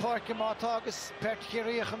 Sastan the Park in Matagus, Bert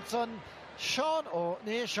Kirich and Son, Sean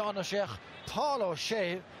Sean O'Shea, Paul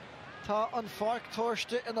O'Shea. Ta an Fark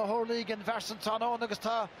Torste in the whole league in Versantano, August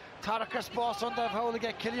Ta Tarakers Boss on the whole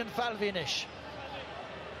get Killian Falvinish.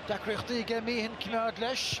 Dakrichtige Mihin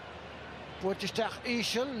Kmerdlesh, Butchistach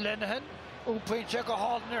Ishel, Lenhen. Upinchek a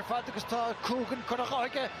hall near Fatigus Ta Coogan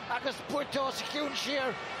Kurage, Agus Putos Hune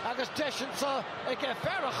Shear, Agus Deshinsa, again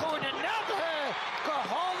Farahun and Navahe, go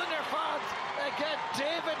hall near Fat, again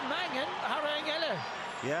David Mangan, Harangele.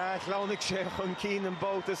 Ja, Launig sé chun cín an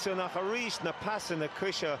bóta san nach a rís na passan na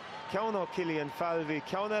cuise ceann ó Cillian Falvey,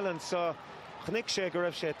 ceann Ellen sa chnic sé go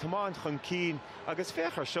raibh sé tomáin chun cín agus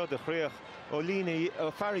féchar seo de chríoch ó lína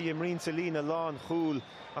ó Farry Imreen sa lína lán chúl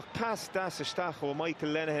ach pas das isteach ó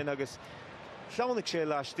Michael Lenihan agus Launig sé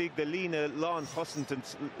leistigh de lína lán chosint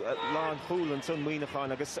lán chúl an son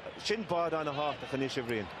muoinecháin agus sin bád an a háach an isise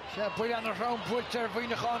bhríon. Se buil an a rám búiltear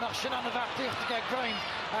muoinecháin ach sin an a bheachtaíocht go grind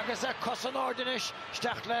agus a cosan ordinis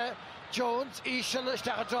steach le Jones, Ishel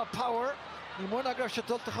steach a drop Power. Ní móna gur se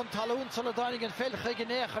dulta chun talún sola dánig an féilcha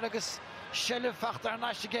gnéachar agus sellh fachta ar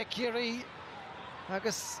naisige Kerry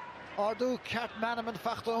agus ardú ceart Manaman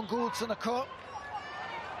fachta an gúil san a có.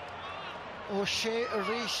 Ó sé a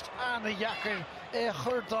ríist an a jacker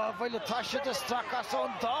churda bhfuil taise de strachas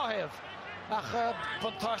ón dáheh ach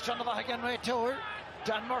buntáis an a bhaith an réiteúir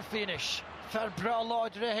Dan Murphy-inis fer bra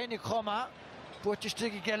láidir a hénig chuma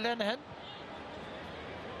bútistige ge Lenihan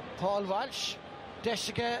Paul Walsh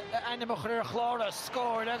deisige animach ar chlára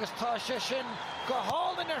scóir agus tá sé sin go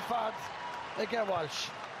hálan ar fad a ge Walsh.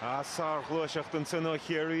 Sár glúiseach an san ó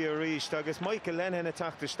chéirí a ríist agus Michael Lenihan a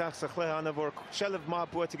teachtasteach sa chlé anna bhór sellh má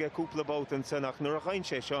buatige cúpla bót an sanach nuair a chain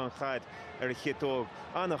sé seo an chaid ar a chiatóg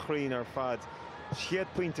anna chrín ar fad. Siad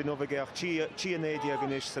puinte nó bheith tí an éide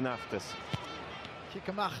agan is san achtas.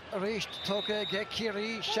 Ciamach a ríist tóga ge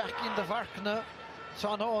Kerry seachcinn de bharcna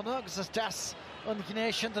san óna agus is das an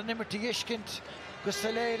gnéisian de nimmertí iscint gus sa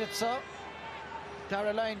léad sa. Dar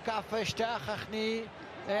a lein gafa isteach ach ní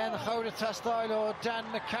en chóda testáil ó Dan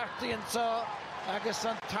McCarthy an sa agus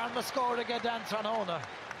an tarma scóra ge Dan Tranona.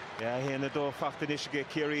 Ja, héana dó fachta isige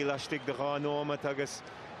Kerry leistigh de gá nómat agus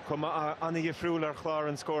cuma anna dhifriúil ar chlár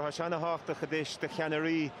an scór has anna háachta chadis de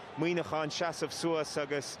cheanarí muoinecháin seasamh suas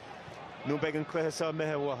agus nó beag an cluiche sa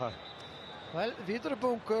methe watha. Well, viidir a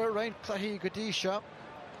bunker rein clahí go dtí seo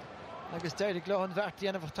agus déidir gláhan bheartaí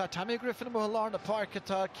anamh tá Tammy Griffin am lár na parca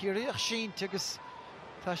tá Ciaríoch sínt agus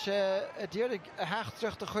tá sé a ddírig a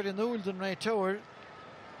heachtracht a chuir an úl den réiteúir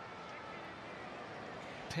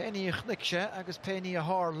Penny a chnic sé agus Penny a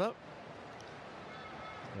hála.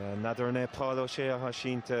 Nadidir né Paul O'Shea a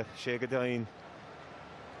sínta sé go dainn.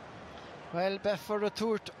 Well, before a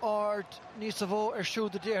túirt ard níos a bhó ar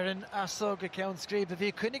siúd a déireann asog a ceann scríb a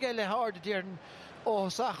bhí cuinnig le hard a déireann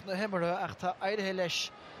ósach na himire ach tá airithe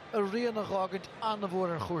leis a riana gágant anna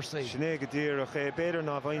bhór ar chóirsaí. Sné go dtíach beidir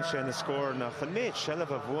ná bhain sé na scór nach chun méid sellh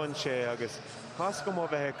a bhhain sé agus has go má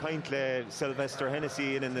bheith caint le Sylvester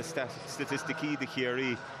Hennessy in na statisticí de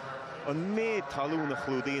chéirí an méid talún na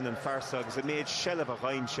chlúdaín an farsa agus a méid sellh a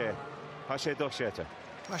ghain sé. Tá sé do séte.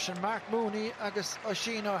 Mas an Mark Mooney agus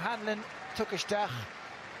Oisin O'Hanlon tucaisteach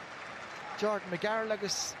Jordan McGarrell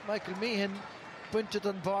agus Michael Meehan buinte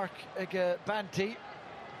an barc ag Banty.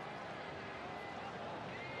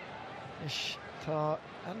 Is tá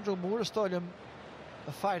Andrew Moore stáilm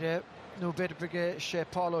a feire nó beidir brige sé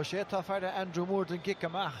Paul O'Shea tá feire Andrew Moore den gic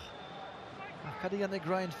amach. Cadí an ag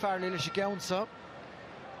grind fearlí leis a geansa.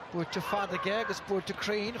 Búirte fad aige agus búirte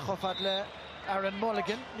crín chofad le Aaron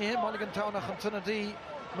Mulligan. Ní Mulligan tánach an tunnadí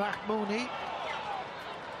Mark Mooney.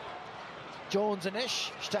 Jones in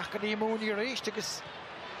ish, Stachani Mooney ríist agus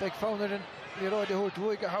beag fánar an líróide húirt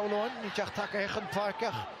huig a háláin, ní teach take hechan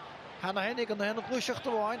parcach. Hanna hennig an hennig glúiseach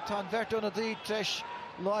doháin, tá an vertúna dí treis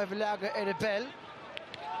láimh leaga ar a bell.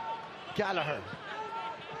 Gallagher.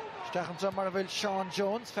 Stachan sa mar bhfuil Sean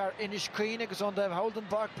Jones, fer inis Queen agus an Dave Holden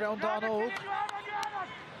Bark Brown Don Oak.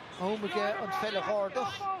 home again on Fella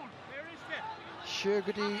Hordach.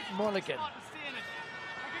 Sugardy Monaghan.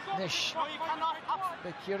 Nish.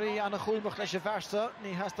 The Kerry and a Hulmach Lesha Versa,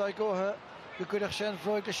 Ni has to go. The good action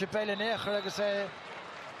for the Chapelle Necher, I say.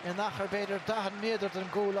 In Nacher Bader, Dahan Meader than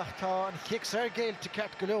Golachta and kicks her gale to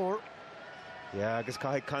Cat Galore. Yeah, I guess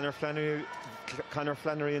Conor Flannery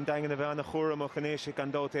and Dangan of Anna Chura Mochanesh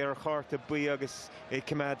and out there heart to Bui Agus a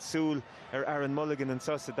Kamad Soul or Aaron Mulligan and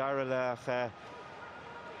Sussa Daralach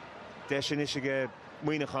Deshanishige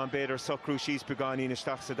Monaghan Bader Sokru She's Pagani in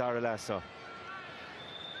Stachsa Daralasa.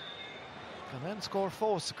 And then score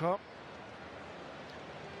Fosaka.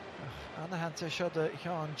 Anna Hanta shot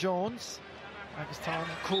Sean Jones. Agus Tom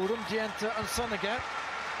Corum, Dienta and Son again.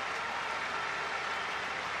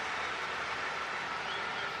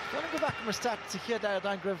 Gonna go back to my stats here there,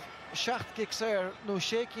 Dangrove. Shacht Gixer, no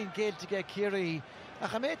shaking gale to get Kerry.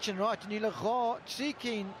 Ach, I'm etching right, and you'll go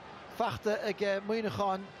seeking Fachte again,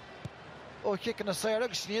 Monaghan. Or kicking a Sarah,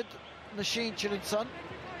 Snid, Machine Chilling Son.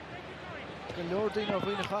 The Lording of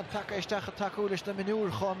Monaghan, Takastach, Takulish, the Manure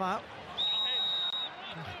Homa.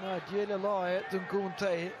 Na diele lae dun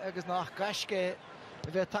gunte agus nach gaske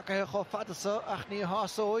ve takke go fatse ach ni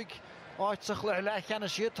hasoig aitsach le kana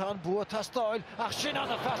shit han bu tastal ach shin on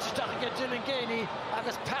the fast stach get Dylan Gainey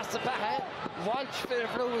agus pass the back Walsh for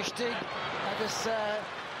Fluistig agus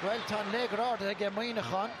Welton Legrard again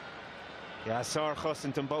Monaghan. Ja sar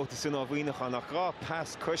khossen ten bouten of Monaghan ach gra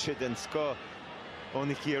pass cushed and sco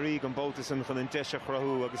Only Kerry and Bolton van een Desha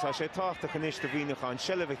Rahu, agus I say talk to finish the Monaghan,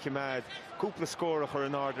 Shellevik mad, couple score or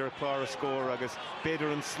an order, Clara score, agus better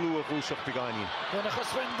and slew of Ushak Pagani. Donach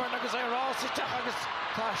Swinburne agus Ross, agus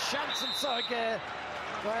ta chance and sag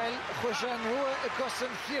while Khushan Hu Gusson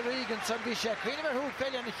Kerry and Sambisha, Queener who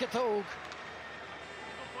fell in the Kitog.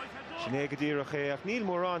 Snegadirach Neil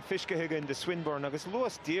Moran, Fishkehagen, the Swinburne, agus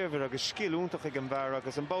Lewis Deaver, agus Skill Untachig Bar,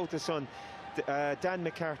 agus and Bolton. Dan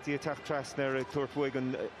McCarthy attack Trasner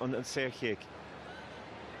Tortwigan on Serchik.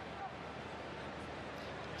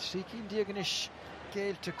 Seeking Diaganish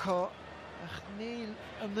Gale to Ka Neil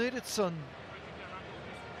and Niditson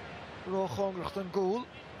Rochongracht and goal.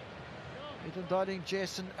 It darling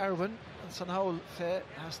Jason Irwin and San Howl Fe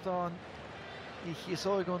has done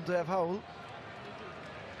Ichisoigon Dev Howl.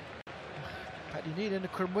 Paddy Neil in the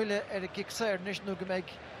Kermwille and a Gixer Nishno Gameg.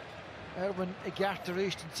 Erwin a garter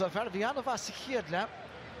reached and so far the end of us here lap.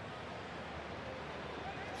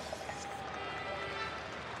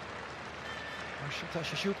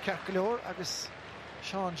 She shoot Kakalor, agus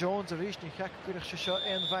Sean Jones a reached and Kakalor shot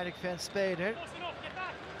in Vainik fan Spader.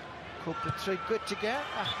 Couple three good to get.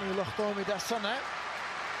 Achnu Lochtomi da Sana.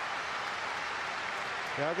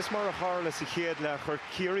 Ja, agus mar a harlas a chéadle chur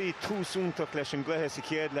Kerry túsúntaach leis an gluthe sa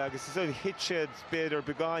chéadle agus is a hitsead beidir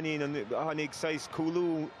beganín an hánig 6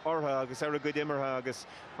 coolú ortha agus ar a good immertha agus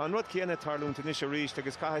an rud céanna tarlúnta níos a ríist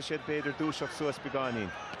agus caithfidh siad beidir dúiseach suas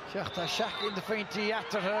beganín. Seachta seach in the faintí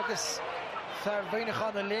after agus fear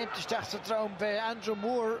Monaghan a léimtisteach sa drám be Andrew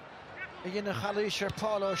Moore a dhéanana chalísear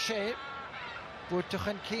Paul O'Shea búirteach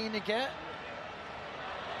an cíneige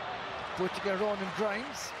búirteach Ronan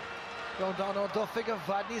Grimes. Going down on Duffig of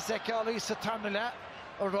Vadney, Zekali, Saturnula,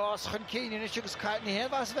 or Ross, Hunkeen, and Issues Kitney,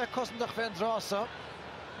 Havas, their cousin of Van Rossa,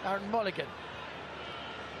 Aaron Mulligan.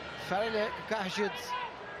 Farrell, Gashid,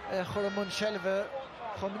 Holamun Shelver,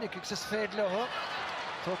 Hominicus Fedlo,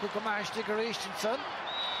 Toko Comash, Decoration Son,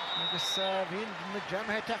 Agus Jam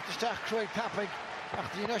had to start Croy Tapping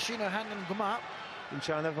after the Noshino hand and Guma. In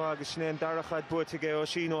Chanava, agus Snean Darachad Burtige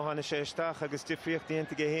Oshino Hanna Shestach, agus Diffricht the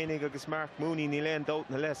Antige Henig, agus Mark Mooney, Nilan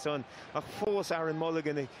Doughton, Lesson, a force Aaron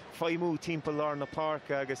Mulligan, a 5 team for Lorna Park,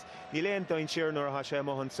 agus Nilan Doin Shirnor Hashem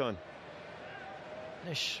Mohanson.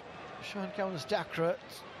 Nish, Sean Counts Dakra,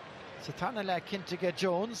 Satana like Kintige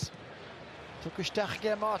Jones, took a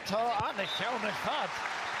Stachge Mata, and a counter fad.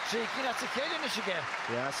 Shaking at the Killianish again.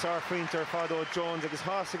 Yeah, Sarfrinter, Fado Jones, agus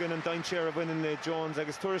Hosigan and Doinshire of winning the Jones,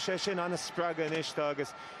 agus Tursheshin, Anna Spraga and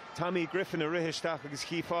Ishtagus, Tommy Griffin, a Rihistach, agus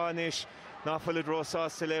Kifa Nish, Nafalid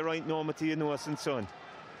Rosas, Sele right Normati and Noas and Son.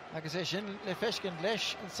 Agus Ishin, Le Fishkin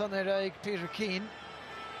Lesh, and Son Eraig Peter Keane.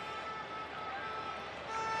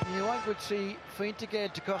 You want to see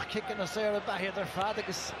Faintigate to Koch kicking a Sarah Bahia their father,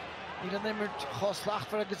 agus Ilan Nimmer Hoslach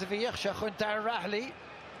for agus Viech, Shachun Dar Rahli.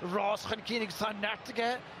 Ross Hunkeenig Son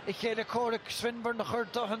Nartige, Ichele Korik Swinburne the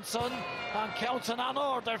Hurt Dohan Son, and counts an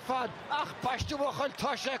order fad. Ach, Pashtu Wachel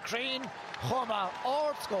Tosha Crane, Homa,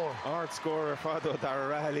 Art score, Fado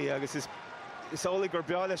Darrali, agus is Oliger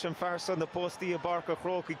Bialish and Farson the Postia Barker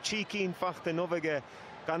Croki, Cheekin Fachte Novage,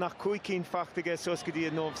 Ganach Kuikin Fachtige,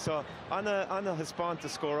 Suskidi Nov, so Anna has spawned to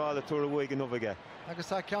score all the Tour Wig Novage.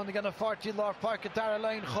 Agus I count again a 40 Lord Park at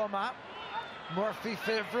Darralain Homa. Murphy,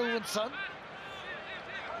 Phil Bruinson.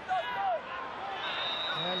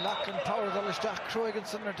 Lachlan Power, Dullistach,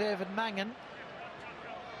 Croiganson or David Mangan.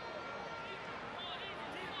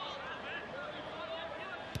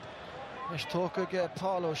 Nishtoka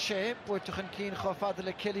Paul O'Shea, Bortuchan Keen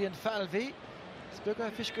Khofadele Killian Falvey.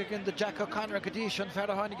 Spugga Fishka in the Jack O'Connor Gadishon,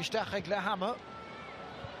 Ferrahonig Stacheg Lahama.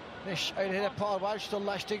 Nish Eile Paul Walsh, the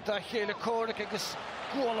Lashtig da Hela Corrick, agus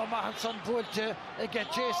Gola Mahanson Bulta,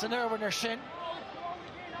 get Jason Irwin or Shin.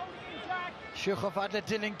 Shukhovadle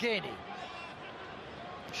Dylan Ganey.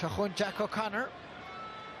 Shachun Jack O'Connor.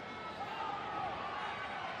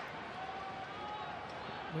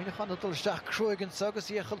 Minachan the Dulstach Kruigan Sugus,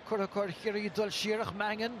 Yechel Kurrakor, Hiri Dul Shirach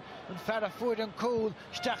Mangan, and Farah Ford and Cool,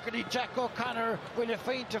 Stachany Jack O'Connor, will you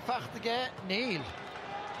find to Fachtige? Neil.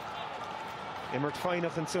 Immert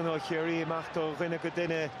Feinach and Suno Hiri, Machto,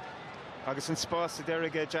 Rinnagadine, Agus and Spas,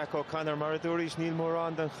 Derriga, Jack O'Connor, Maradurish, Neil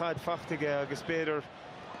Moran, and Chad Fachtige, Agus Bader,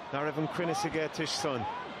 Naravan Crinnisige, Tish Son.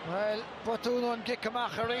 Well, Botun on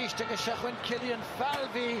Gikamach Arish to Gashachwin Killian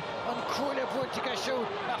Falvey on Kula Butiga shoot.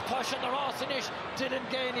 Nachtasha the Rossinish, Dylan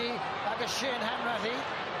Ganey, Agashin Hamrati,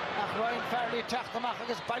 Ryan Farley Tachtamach,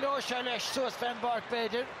 Agus Balosha Lesh, Sus Van Bart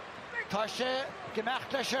Bader, Tasha,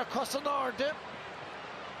 Gemach Lesher Cosanorde,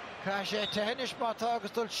 Kasha Tehenish Mata, Agus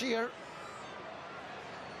Dulshir.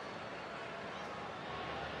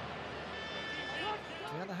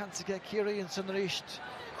 The Hansige Kiri and Sunrisht.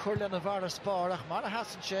 Curlin of Spar, Mara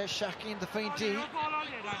Hassan Shakin the Fainty,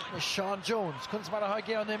 Sean Jones, Kunz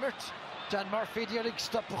Marahagi on Immert, Dan Murphy, Dierig,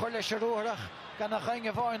 Stop Hurlesherorach, Ganahang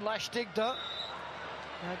of Oin Lashtigda,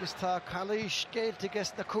 Agasta Kalish, Gale to guess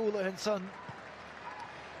the cooler and son.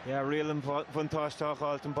 Yeah, real and Buntosh Talk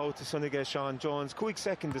Alton Boat to son against Sean Jones. Quick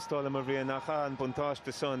second to Stola Maria Nacha and Buntosh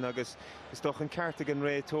the son, Agus, Stoch and Cartigan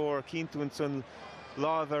Ray Tor, Keentu and son,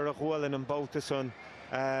 Lava, Wallin and Boat the son.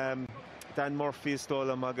 Dan Murphy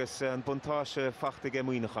Stolam agus and Buntasha Fachtige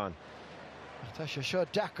Monaghan. Tasha Shaw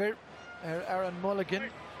Dacker, Aaron Mulligan,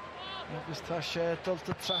 agus Tasha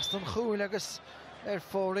Dulta Traston Chul agus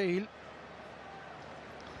Foreel.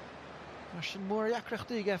 Martin Moore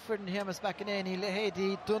Yakrachtig Efferden Hemas back in any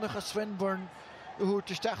Lehedi, Dunacha Swinburne,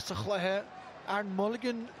 Uhurtistach Sachlehe, Aaron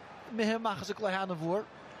Mulligan, Mihemach Zaklehan of War.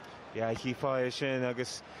 Yeah, he fires Shin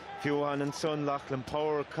agus Fiohan and son Lachlan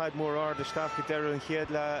Power, Cadmore or the staff Darren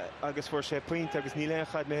Hiedla, Agus for Shea Point, Agus Nilen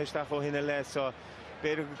had Mehestafo Hinele, so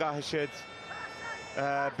Better Gahished,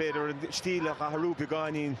 Better Steel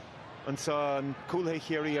Harubigani, and so Cool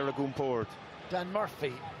Hiri Aragoon Port. Dan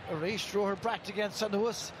Murphy, a race through her bracked against St.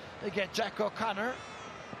 Louis. They get Jack O'Connor.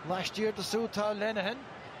 Last year, the Suta Lenehan,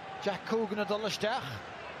 Jack Coogan at Dullistach.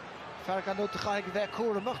 Fargan out the Chag there,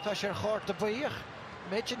 Kuramach, Tasher Hort the Beer.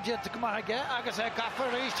 Mitchin Jet to Kamage, Agus a Gaffer,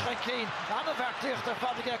 East Keen, Anna Verticht, the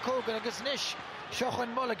Fadiga Kogan, Agus Nish,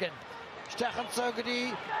 Shochan Mulligan, Stechan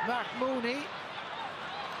Sogadi, Mark Mooney,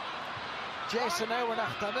 Jason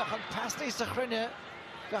Owenach, Tanach, and Pasty Sakrine,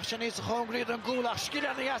 Gashanis Hungry, and Gulach,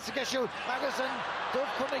 Skillan, the Yasagashu, Agus and Dub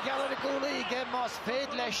Kunagala, Guli, get Moss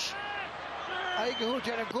Fadlesh,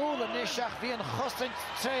 Aigahuja, and Gul, and Nishach, Vian Hostin,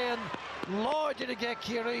 saying, Lord, did get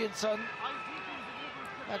Kiri and son.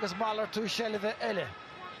 Agus Maller to Shelve Elle.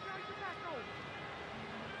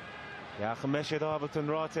 Ja, gemeshed Ableton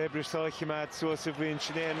Rot, Ebrish Sochimat, Suosavin,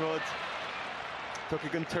 Shinain Rod. Took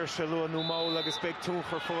again Tershalo, Numaul, Agus Big Toon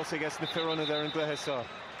for Foss against the Ferrona there in Glehesa.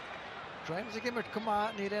 James Gimmert come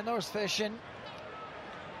out, need a nurse fashion.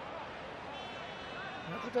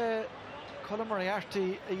 Another Colin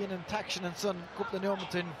Moriarty, Ian and Taction and Son, Couple of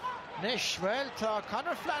Normanton. Nish, well, to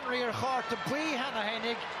Conor Flannery or Hart to Bui Hannah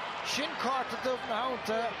Hennig. Shin Carter Dubna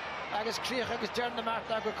Haunta, Agus Kriach, Agus Derna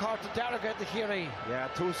Martin, Agus Carter Darragh the Hiri. Yeah,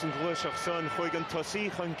 Tusen Glushach son, Huygan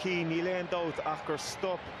Tosichan Key, Niland out, Acker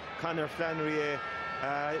Stop, Conor Flannery,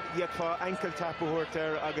 yet for ankle tap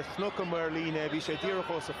Hurter, Agus Snuka Merline, Bisha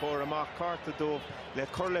Dirachos for a Mark Carter Dove,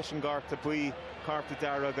 let Corlesh and Garta Bui, Carter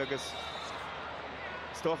Darragh, Agus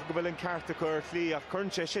Stoch Gabil Carter Curtly, of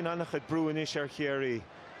Kernche Shin Anachet Bruinish or Hiri.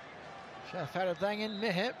 Farah Dangin,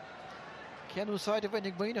 Mihip. Ken side of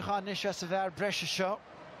winning Monaghan is just a very precious shot.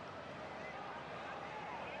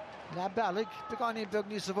 Na Ballig, Begani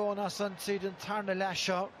Bugni Savona, Sun Seed and Tarna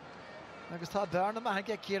Lashaw. Agus Tá Bernam, I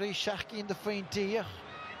get Kiri Shaki in the Fainty.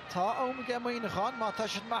 Tá Omega Monaghan,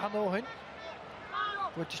 Matash and Mahanohin.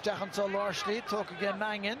 Which is Stachan so largely, talk again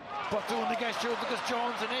Mangan. But doing the guest because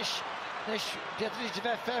Jones and Nish get rid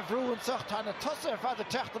of Fevru and Sochtan and Tusser for the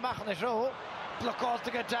Tech the Machan row. Block out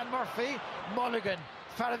to get Dan Murphy, Mulligan.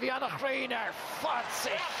 Faraviana Reiner, Fancy,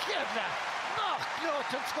 Givna, nach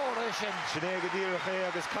glótan scóra sin. Sinead Díreach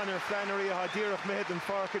agus Conor Flannery a Díreach mehed an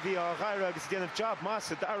farca bhí á ghaire agus déanamh job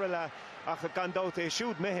massa darla ach a gandát é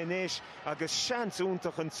siúd mehénéis agus seans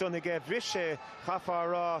úntach an sunnig bhrisé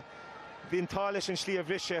chafárá bhín tális an slí a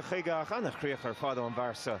bhrisé chuige a chanachríochar fada an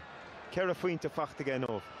bharsa. Ceir a faointe fachta gé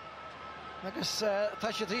nómh. Agus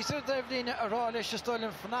tá sé trísir déimhlíine a rá leis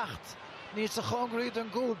stoilin fnacht níos a chongríd an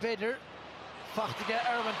gúl beidir fachtige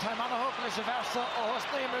Erwin time an a hook leis a bharsa ó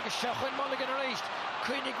hosnaimar agus seachuin Monaghan a réist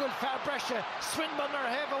cuoine gúil fear breise Swinburne ar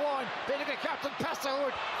heh amháin beidir go ceartan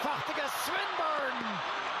pesaúir fachtige Swinburne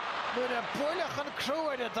nuair a buailech an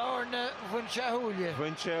cruúide dáirne bhainse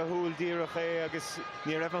Bhainse Díreach agus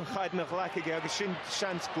ní raibh an chaid nach leiciige agus sin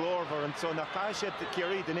seans glórhar an son nach caiisiad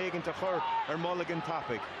Kerry den éigeanta chur ar Monaghan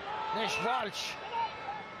topic. Nes Walsh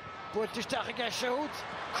builtisteach a geisiúd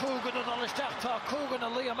cúgan an alisteach tá cúgan a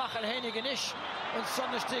lí amach an hénig in isis an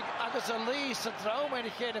sonnestig agus a lí sa drámain a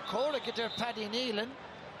chéad a cóla idir Paddy Nealon.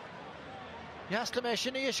 Jasla mé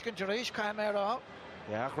sin iscin tar éis caiim rá.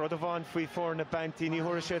 Ja, rud a bhain faoi fór na baintí ní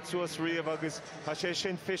thuair sé suas riamh agus tá sé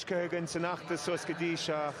sin fiscathagan san achta suas go dtí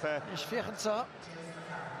seach. Is fiochansa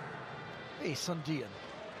bhí san díon.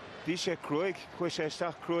 Bhí sé cruig, chuir sé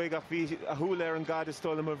isteach cruig ach bhí a thuúil ar an gad is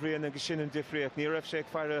tóla a bhríon agus sin an difriach. Ní raibh sé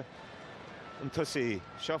fear an tusaí.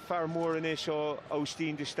 Seo fear mór in é seo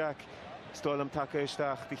óstín d'isteach stólam take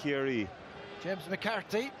isteach de chéirí. James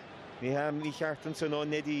McCarthy. Ní cheartan san ó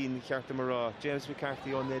Nedín chearta marrá. James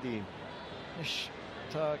McCarthy ó Nedín. Is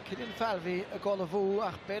tá Cillian Falvey a gáil a bhú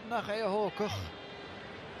ach bednach é a hócach.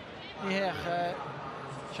 Ní heach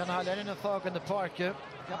sean háileann a fágan na parke.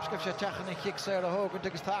 Gapscah sé techan in chic sé a hógan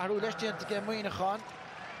agus tá harú leis déanta go muoineachán.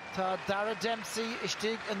 Tá Dara Dempsey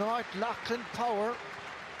istigh an áit Lachlan Power.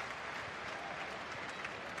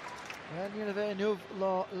 Ní a bheith nuamh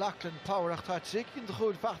lá Lachlan Power ach tá tricinn de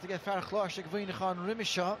chúd fachta go fear chláiste go bhuioineachán riimi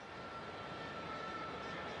seo.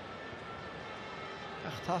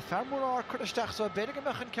 Ach tá fermór ár chuisteach so beidir go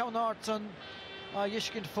mechan ceann áit san a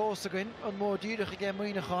dhiiscint fósagan an módíireach go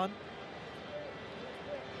muoineachán.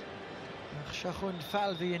 Seachún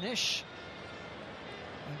Falvey in isis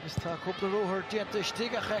agus tá cúpla róthir déanta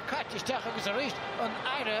istigh a caiitisteach agus a réist an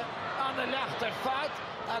aire an a lecht ar fad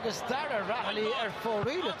agus dar a rathlaí ar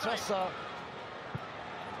fóríle tresa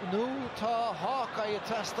nó tá háca i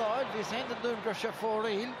testáil bhís hendan dún gur sé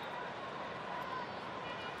fóríl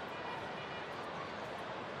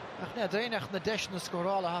ach na déanaach na deisna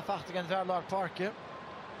scórála ha fachta gan bhearlár parke.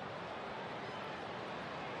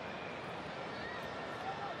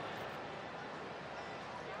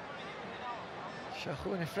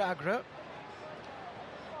 Seachún i freigra.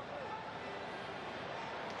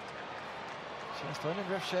 Seastoinnig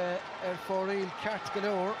raibh sé ar fóríl ceart go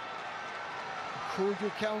leor.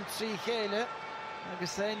 Cúigiú count trí chéile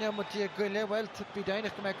agus é neamatí a goile bhfuil bhí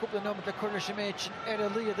daoinech go mé cúpla nómad le chuir sé méid ar a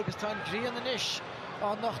líad agus tá gríon in isis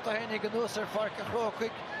an nachta hénig an nús ar farca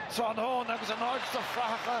chrócaig Trán hón agus an áid sa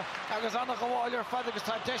fracha agus anna go bháil ar fad agus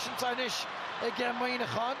tá deisianta inis i gcéim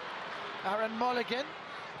muoineachán ar an Mulligan.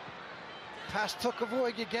 Pass tuck a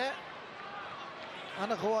bhuaig ige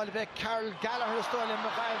anna gháil bheith Carol Gallagher stáil in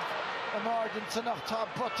Machaibh an áidan sa nach tá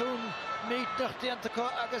botún míit nach déanta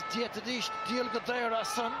agus dieta díos díal go déir a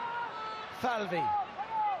san Falvey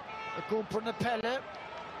a gúmpar na pelle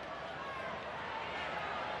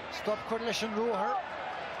stop chuir leis an róthar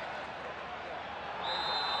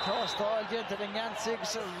tá stáil déanta an ngansaigh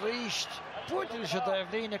sa ríist buidil sé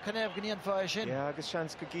daobh lína canéamh gníon fáil sin. Agus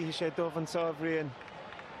seans go gcíthe sé dómh an sábhríon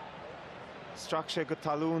Strach sé go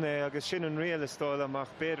talúna agus sin an réal istáil amach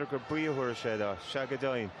beidir gur buíothúir sé dá se go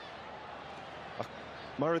dain.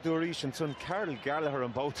 Mar a dúiríis an son Carol Gallagher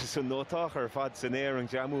an bouta san nótáach ar fad san éir an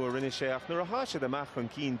deamú a rinne sé ach nuair a háisiad amach an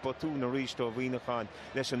cín botún a ríist ó bhuioineachán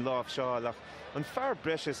leis an lámh seáil ach an fear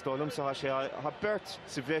breise stáilm sa sé ha beirt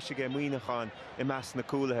sa bhreise go muoineachán i meas na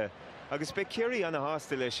cúlathe. Agus be Kerry anna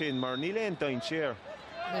hásta lei sin mar ní léon dain séir.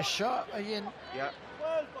 Na seo a dhéon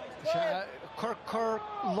cur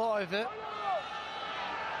láimhe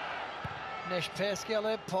Nes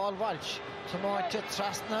pescéile Paul Walsh Tamáinte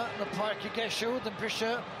trasna na parki geisiúd an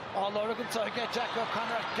brise á Lorgan táige Jack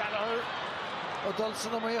O'Connor Gallagher ó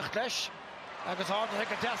dulsan am íocht leis agus áda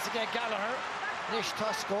go deasa Gallagher Nis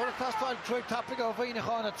tá scóra tááil cruig tapig ó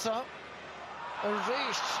bhuioineachán sa a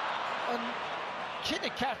réist an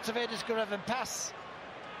cinenne ceart a bhéidir go raibh an pass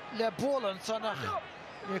le bólan sa nach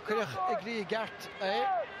ní chuireach ag rí gart é.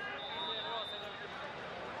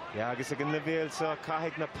 Ja, agus ag an levéil sa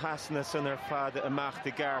caiigh na pasna san ar fad amach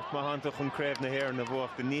de gart má hananta chun craibh na héir na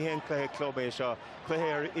bhuachta. Ní hen cluthe club é seo,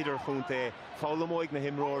 cluthéir idir chunta é. Fála móig na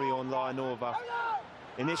himróí ón lá nómhach.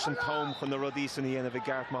 inis an tom chun na rodí san íana a bhí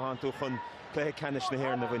Gart Monaghan tú chun léthe canis na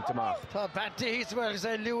hhéir na bhainteach. Tá bantaí well is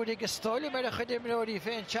luúdi go stoile mar a chudimróí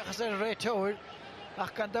féin teachas ar réiteir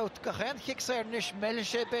ach gan dát go chéan chiic sé nis meile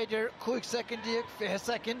sé beidir 5 secondíag 5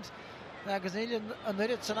 second agus íon an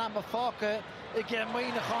nuid san am a fáca I gé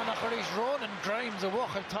Monaghan a chuéis Ronan Grimes a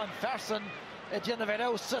bhachar tá fersan a déanana bheith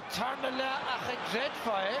á sa tarna le a chu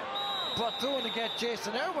gréadfáe batún a get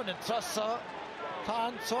Jason Irwin in trasa tá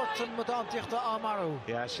an sortan modantíochta amarú.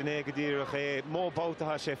 Ja, sinné go dtíach é mó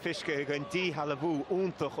bátatha sé fisce an dí halabú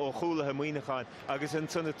úntach ó chuúlathe Monaghan agus an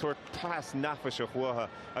tunna tuair pas nafa se chuatha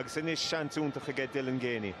agus inis seans úntach a get Dylan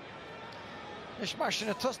Géini. Is mar sin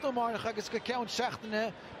a tusnómánach agus go ceann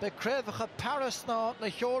seachtainna be creimhacha Paris ná na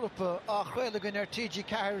Eorpa a chhuilegan ar TG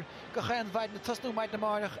Ceathair go chéan bhaid na tusnómáid na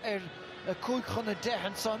mánach ar a cúig chuna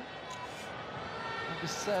dehan son.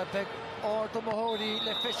 Agus be árdómóirí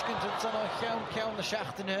le fiscintin san á ceann na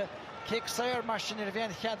seachtainna cic saoir mar sin ar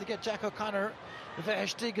bhéan chead get Jack O'Connor a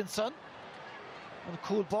bheith stígan son. An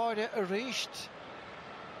cúlbáide a ríist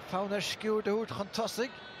fáin ar sciúr de hút chun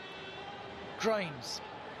tosig. Grimes.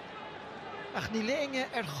 Ach ní léinge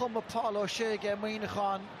ar chum a Paulo sé ge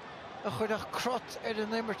Monaghan a chuideach crot ar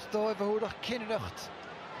an imirt dóibh a thuúdach cineireacht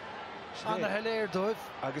an a heléir dóibh.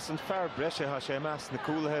 Agus an fear breise ha sé meas na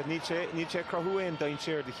cúlathe ní sé crothúin dain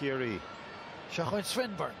séir de chéirí. Se chuin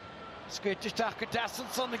Swinburne. Scuitisteach go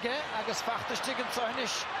dasan son aige agus fachtaistigin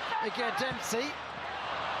soinis I gé Dempsey.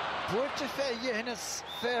 Búirte fé dhéhanas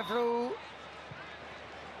féhrú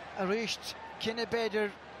a ríist cinenne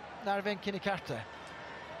beidir nar bhain cinenne carta.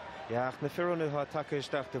 Ja, na fiúna ha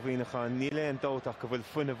takeisteach do Monaghan ní léon dóach go bhfuil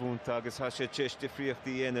funna bhúnta agus ha sé teiste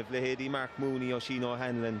fríochttaí dhéanamh le héadí Mark Mooney ó sin ó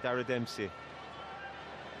Hanlon Dara Dempsey.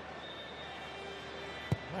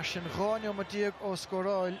 Mar sin gáineo a díag ó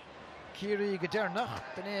scóráil Kerry go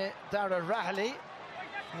déarnach den é Dara Rahilly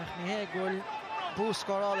ach ní hé ghfuil bú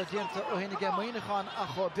scóráil a dhéanta ó hinnig Monaghan a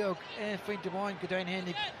chu beag é faoin demáin go dain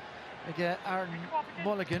hénig ag Aaron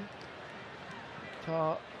Mulligan.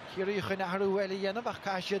 Tá Kerry chuine harú eile dhéanamh ach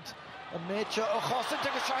caiisiid an méidse ó chosint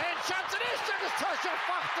agus se hen seans an is agus tá se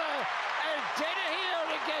fachta ar déine híor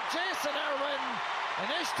I get Jason Irwin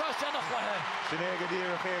an is tá sé nach chutha. Sinné go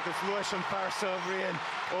dtíach é agus luis an farsa bhríon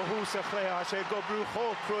ó hús a chléá sé go brú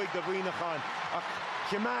chócroig do Monaghan ach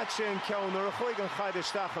chiimead sé an ceann ar a chuig an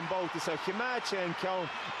chaidisteach an bótas a chiimead sé an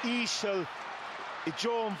ceann ísel I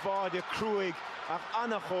Joan Váide cruig ach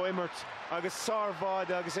annach ó imirt agus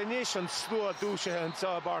Sarváide agus inis an slua dúisithe an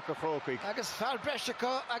tá barca chrócaig. Agus fear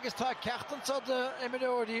breisicha agus tá ceachtan sa de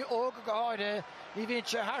imimeóirí ó go gáide ní bhíonn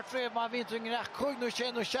sé hartréomh má bhíonn nach chuignú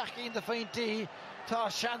sé nó seaachín de faointí tá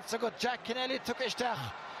seansa go Jack Kennelly tucisteach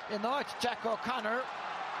in áit Jack O'Connor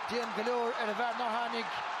díon go leor ar a bhar ná tháinig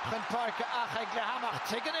chun páirce ach ag le hamach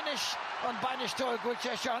tuigean inis an bainisteoir gúil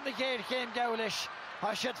sé seo na géir chéim gabhlis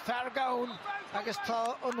Tá siad fear gabhain agus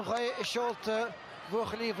tá an ghaidh I seolta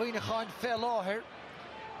bhuachalí Monaghan fé láthir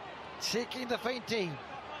tícín de faointí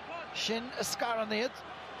sin a scaraniad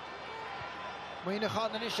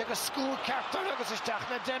Monaghan inis agus scúl ceartar agus isteach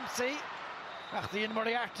le Dempsey ach dtíon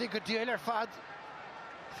Moriarty go díal ar fad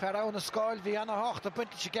fear ann na scáil bhí anna 8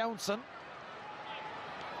 pointe sé Gaunson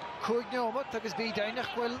cúig neomat agus bí dainach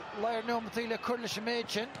bhfuil leir neomatí le chuirla sé méid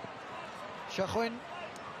sin se chuin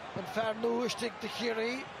an fear nuaistigh de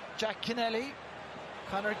Kerry Jack Kennelly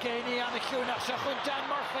Conor Géini an na ciúnach se chun Dan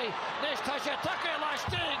Murphy nes tá sé tuca lá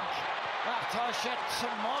sting ach tá sé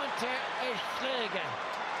tamáinte é chléige.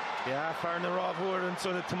 Ja, fear na rábhúir an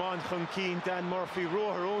sunna tamáin chun cín Dan Murphy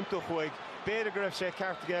rothar ónta chuig béidir go raibh sé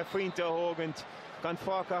ceartaige faointe thógant gan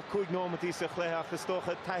fáca cúig nómatí sa chléthe agus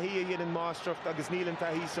tócha taithí a dhéanaan mástrucht agus níl an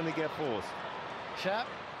taithí sanna ggé fós. Se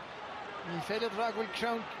ní féidir rá bhfuil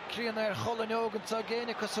ceann crían ar cholann ógant sa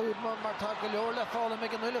géine cosúd mar tá go leor le fála me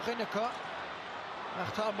an uile chuinecha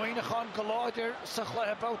ach tá Monaghan go láidir sa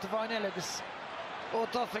chléthe bouta bhain eile agus ó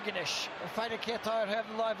dofaginis ar feidir cétá ar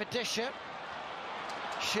hefn live ediise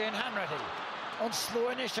Shane Hanratty an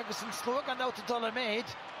slúinis agus an slú an áta dul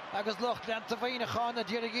méid agus locht leanta Monaghan a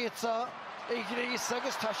dírigéitsa I grís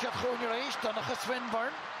agus tá sé chuúnar éis donnacha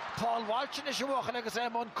Swinburne Paul Walshin is bhachan agus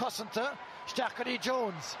Émon Cosanta Stachary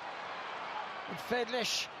Jones an féad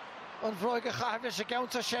leis an bhróige chaithlis a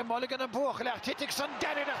gceannta sé Mulligan an buach leach titig san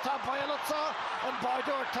deireach tá bailatsa an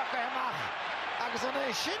báidúir tucha amach agus an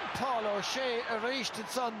é sin Paulo sé a réistin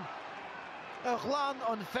san a ghlán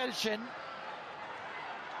an fel sin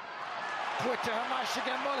puirte hamas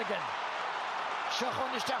again Mulligan se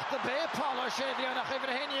chun isteach de bé Paulo sé dhéanach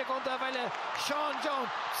ibre héine gon da bhaile Sean Jones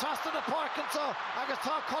sasta na Parkinsa agus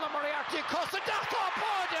tá Colin Moriarty costa deachtá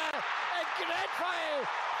báide ag gréadfáil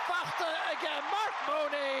Bachta again, Mark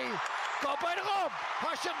Mooney. Go by the rob.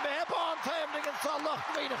 Hashem Mehebon timing and Salah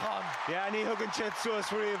Monaghan. Yeah, and he hugging chet so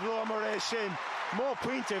sweet, Lomar Shin. More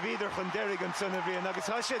point of either from Derrick and Son of Ian. Agus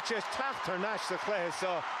Hashem just tapped her Nash the clay,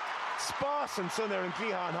 so Spas and Son and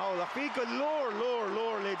Clehan Howlach. He go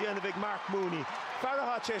lower, lady and the big Mark Mooney.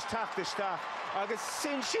 Farah just tapped the staff. Agus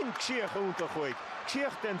Shin Chiach Untachwig.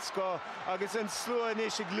 Chiach den Ska. Agus and slow and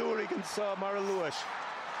Ishig Lurig and saw Mara Lewis.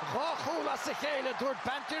 Rachul as a Kayla Dort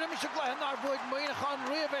Bantir, Mr. Glenn Arboig, Monaghan,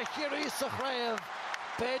 Rive, Kerry Minors,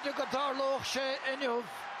 Pedro Godarloch, She, Enuv.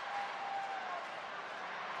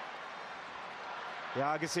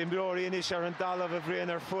 Ja, agus Imbrori in Ishar and Dalav of Rain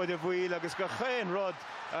or Foot of Wheel, agus Gachain Rod,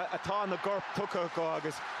 a ton of Gorp Tucker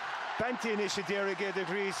Agus. Banti in Isha Derrick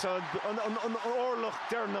degrees on Orloch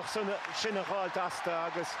Dernach Shinachal Dasta,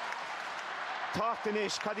 agus. Talked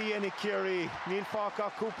Ish, Kadieni Kiri, Neil Faka,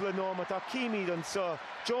 Kupla Noma, Takimi, and so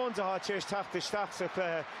Jones a Hatchers Tacht the Stachs of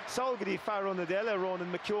Salgadi Farron the Delaron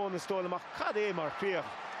and McKeown and Stolemach, Kademar, Fear,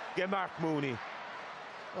 get Mark Mooney.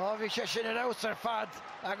 Oh, we should in out, Sir Fad,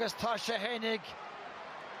 Agus Tasha Hennig,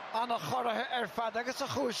 Anna Chora Erfad, Agus a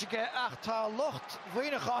Hushige, Achta, Lucht,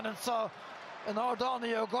 Monaghan, and so an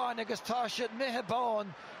Ordani Ogan, Agus Tasha, Mehebon,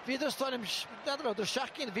 Vida Stonem, the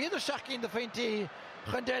Shakin, Vida Shakin, the Finty.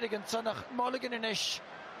 Chunderigan Sonach Mulligan in Ish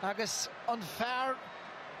Agus unfair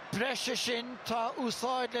pressure shin ta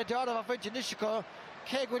Usaid le Dara of Virginishiko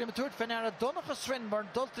Keg William Toot Fenara Donnacha Swinburne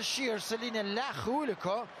Dulta Shear Selina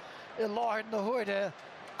Lachulika Lord na Hoide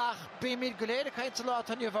Ach Bimid Guleda Kaitsalat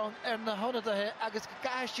on your own na Honada Agus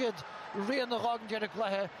Gashid Rian the Rogan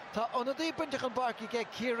Jericlahe Ta Onadi Buntican Barky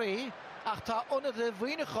get Kiri Ach ta under the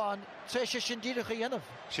Monaghan Tresha Shindira Yenov.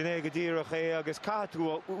 Sinead Gadira agus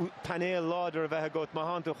Katu panel lauder of Egot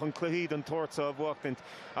Mahantuch and Clahid and Torza of Walkment.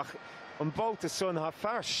 Ach on both the sun have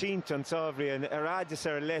far sheent and Savri and Eradis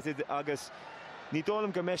are letted agus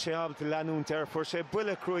Nidolum Gamesha Ab to Lanun Ter for She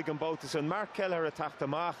Bulla Cruig and both the sun. Mark Keller attacked the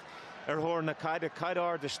Mach Horna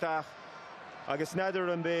Kaidar the Stach agus Nether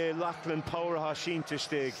and Be Lachlan Power ha sheent to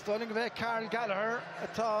Stig. Stalling away Carl Gallagher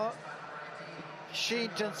at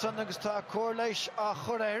Sheent and Sundags ta Corlish a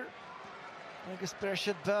Chorer. Agus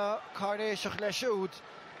Bershid ba Cardish Leshood.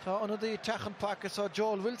 So on the Tachan Packet so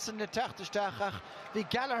Joel Wilson the Tachtach the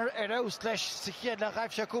Gallagher Eros Lesh Sikiad la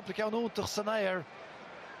Raifsha Kuplik on Untuch Sanayer.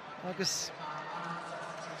 Agus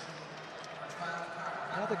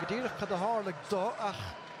the Gadirach had the Harlek do ach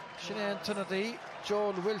Shine Tunadi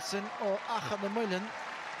Joel Wilson or Achan the Mullen.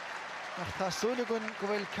 Ach Tasuligun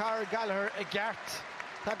Gwil Carl Gallagher a Gart.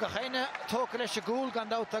 Tagachina Tokalesh Gul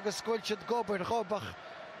gone out Tagas Squilchid Gober Robach.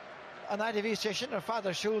 An IDV session, her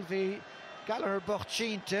father Shul v Gallagher Bach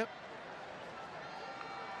Chinte.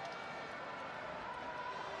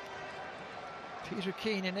 Peter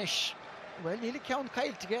Keane in Ish. Well, nearly count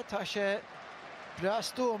Kyle to get Tasha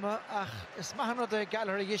Brastoma, Ach, Smahano de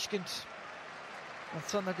Gallagher Yishkint. And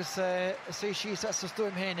son of say she's as a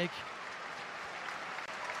storm Hennig.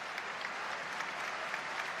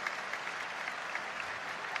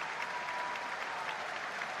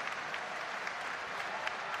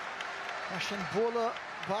 Ashen Bola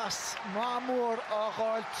Bas Mamur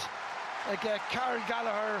Agalt again Carl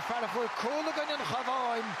Gallagher Farafur Cooligan and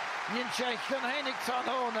Chavoin Yinchek and Hennig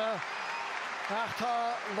Tanona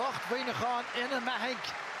After Locht Monaghan in a Mahig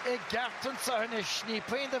a Garten Sarnish Ni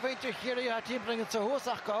Pain the Winter here at team bringing to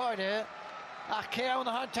Hosach Garde Ach Keon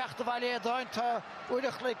the Hunt Tacht the Valley down to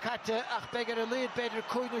Udachli Katte Ach Beggar a lead better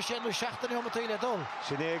Kuinu Shen Shachten Homatila Dol.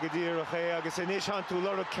 Sinead Gadira Agus in Ishan to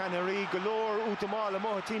Lord Canary Galore Utamala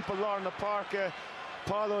Mohatin Palarna Park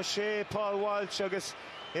Paul O'Shea Paul Walsh Agus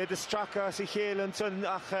the Straka Sichelan Son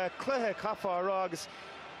Ach Clehe Kafa Agus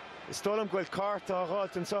Stolam Gwel Carta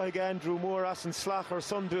Galton Sahig Andrew Moore Assen Slacher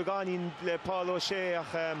Sundruganin Le Paul O'Shea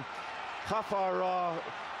Ach Kafa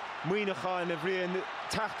Monaghan Evrian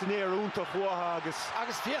Tachtaneer Untach Wahagus.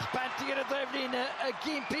 Agus Fiach Pantier a Devlin a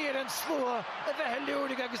Gim Pier and Sloa a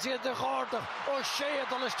Veheludig Agus the Gardach O'Shea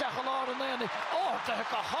the Stachalar and then oh the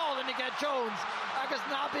Hall and get Jones Agus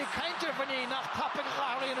Nabi Kainter Vanin nach Tapping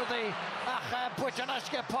Harry in the Ach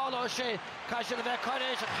Puchanashka Paul O'Shea Kashil of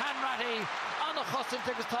Kodesh Hanratty Anna Hossin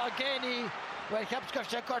Tigus Targani where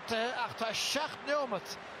Kapskafsha Korte Achta Shacht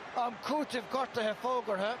Nomat Kutiv Korte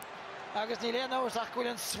Hefoger Agus Nilena was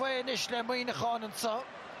Aquilin Swanish Le Monaghan and so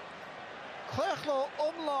Clechlo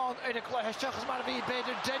Umlawn uit de Klechachs maar wie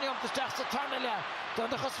beter Denny op de sterkste Tarnela dan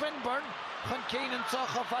de Swinburne van Keenan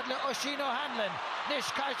toch of Adle Oshino Hanlon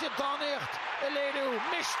Nish Kaisje Donicht Eledu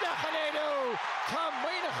Mishna Eledu Tom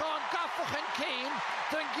Monaghan Gaffach en Keen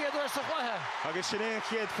dan Gieder Sagwahe Agus Sinead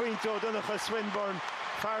Kied Fuinto dan de Swinburne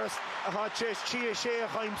Faras a hatches chia sé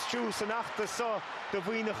chaim strús an achta sa do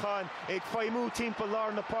bhuiinechan ag faimú timp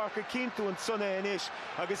lár na parka cinú an sunna inis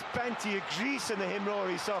agus benti a grís na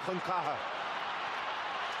himróí soch an caha.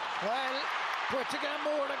 Well, put again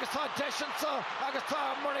more agus tá Deshansa agus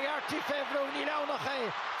tá Moriarty fevro ní lánach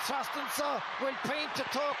é Trastansa will paint to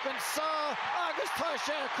token sa agus tá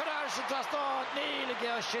sé chuir sa drastá níl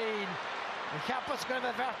ige sin. Capas go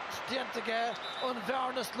bheith bhert diantaige an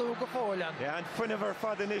bhearnas lú go fóilean. Yeah, and fuinnever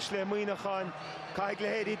fad inis le muoinechan caig le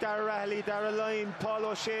héadí dar a rahalaí dar a lein Paul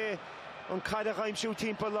O'Shea an cad a chaimsú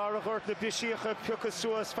timp lár a chuirt le bisíocha piocas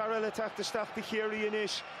suas fearile teachtasteach de chéirí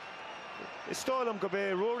inis. Is stálam go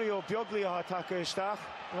bé Rory ó beaglaí a take isteach.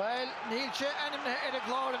 Well, níl sé enimne ar a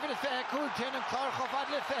glár a bhí fethe cúltainn an clár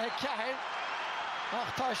fad le fethe ceithir.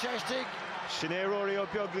 Ach tá sé stig. Sinné Rory ó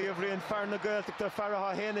beaglaí a bhríon fear na Gaeltachta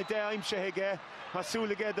feartha héna de aimse heige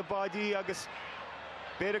hasúlaige de badí agus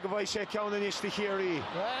béidir go bhaid sé ceann inis de chéirí.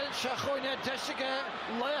 Well, se chuoine deisige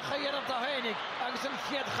leicha dhéanamh do hénig agus an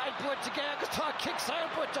chiad chaid buirteige agus tá kick-sair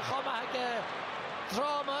buirte chomaithe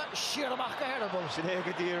drama siar amach go herbal. Sinné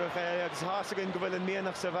go dtír a bheith agus hásagan go bhfuil an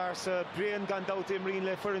mianach sa bharsa brion gan dát imrín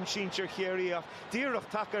le fur an síintear chéirí ach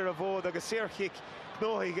díreach takear a bhód agus séirchic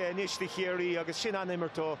nóige inis de chéirí agus sin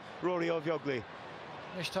animirtó Rory ó beaglaí.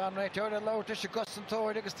 Nis tá an réiteoir a láirte se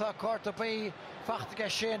gostantóir agus tá cárta bí fachtaige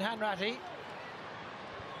sin Hanratty.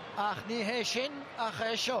 Ach ní hé sin ach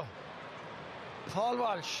é seo. Paul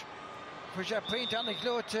Walsh. Fuair sé print anna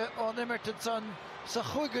glóte ó nimirte son sa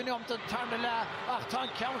chuigiúm an tarna le ach tá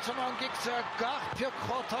ceantan an gicsa gach peoc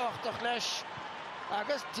chotáchtach leis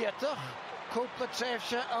agus dietach cúpla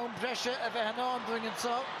tréifse an breise a bheith an duingin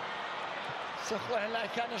sa chluithe le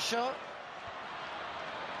cena seo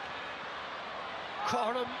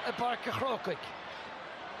Coram a barca chrócaig.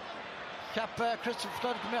 Cap Christopher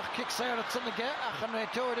Flood gomach kick-sair at sunige ach an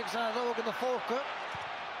réiteoirig san adógan na fóca.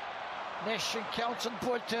 Nes an ceantan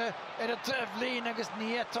puilte ar a dreflín agus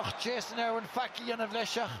níetoch Jason an faci an a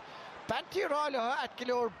bhleiseach. Bantí ráilethe at go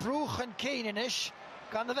leor brúch an céine inis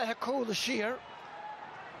gan a bheithe cóla siar.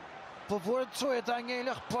 Ba bhuair troid an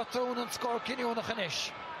ggéalach patrón an scór ciniúnach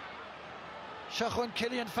inis. Se chun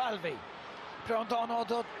Cillian Falvey. Brown don ó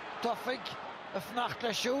Duffig a fnacht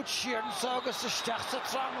le siút siar an sagus isteach sa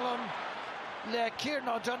tranglan le Kieran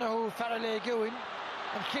O'Donoghue fear le gúin.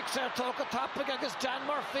 An kick-sair tóca tapig agus Dan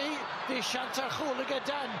Murphy bhí seans ar chúlaige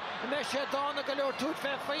Dan me sé dána go leor túd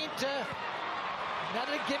fé faointe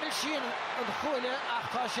nadidir gimil sin an chúile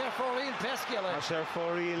ach tá sé fóríl pesciile. Tá sé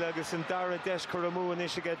fóríl agus an dara deis churamú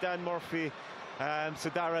inis aige Dan Murphy sa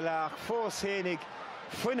dara leach fós hénig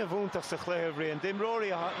fuine bhúntaach sa chléibhrí an dim Rory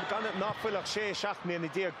gan nachfuilach sé seach mé na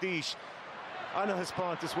díag díis anna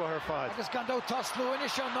hispáint is war fad. Agus gan dó taslú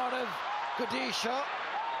inis an náibh go dtí seo.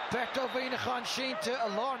 Berto bhíinechan sínte a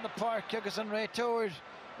lár na park agus an réiteoir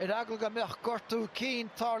ar agla go meach gortú cín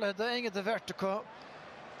tarla de inge de vertico.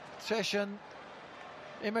 Tresin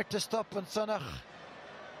imirte stop an sannach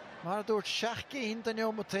mar dúirt seach cín den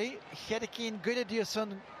neomataí chead cín guiledí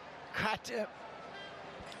san caite.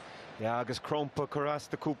 Ja, agus crompa choras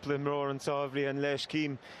de cúpla mrór an sábhrí an leis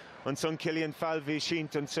cím an son Cillian Falvey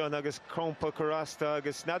sínt an son agus crompa chorasta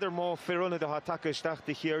agus nadidir mó firúna de take isteach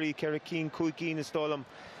de chéirí Kerry cín cúigín is dólam.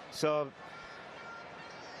 So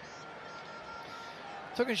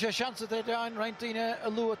tugann sé seansa é deáin reintíine a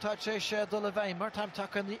luatá sé do le bhéimar táim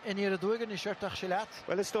take iníar a dúigan í seirteach sé leat.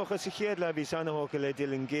 Well is tócha sa chéad le bhí sannathóca le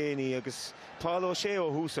Dylan Géini agus Paul O'Shea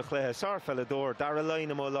ó húsach le sarfel a dór dar a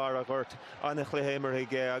lein am ó lár a ghirt annach le héimar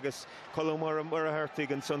ige agus colmar a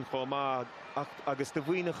thuirtaigh an son chomá agus de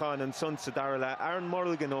bhuiinechan an son sa dar le Aaron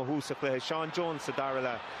Morgan ó húsach le Sean Jones sa dar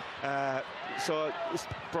le so is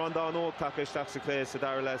brandán ó take isteach sa clé sa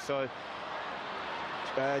dar le so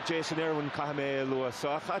Jason Irwin Cahamé Lewis so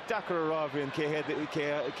a dachar a rábhríonn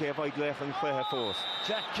cé bhaid leich an chléthe fós.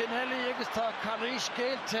 Jack Kennelly agus tá Carrís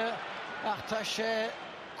céilte ach tá sé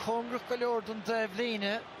cóngrach go leor don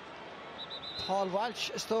Devlíne. Paul Walsh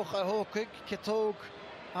is tócha a hócaig cetóg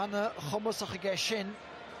anna chumasach ige sin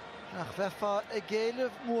nach bheitfa a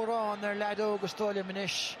géileh mórán ar leadó agus tóla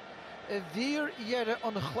minis. A bhír dhearre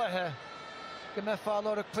an chléthe go me fáil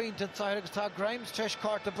ar a puint an tair agus tá Grimes treis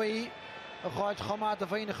cárta bí a gháid chomad a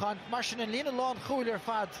bhíinechan mar sin an lína lán chúil ar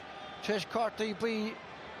fad treis cárta í bí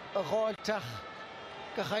a gháilteach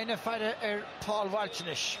go chéine feide ar Paul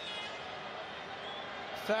Walsh.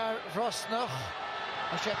 Fear Rosnach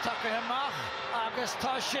a sé take amach agus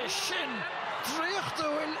tá sé sin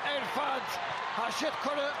dríochtúil ar fad a sé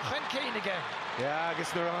chur chun céinige. Ja,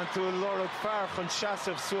 agus nuair an tú lorug fear chun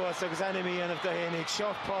seasamh suas agus enimí anamh de hénig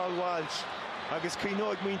seo Paul Walsh agus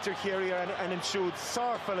cuineog muintir Kerry an siúd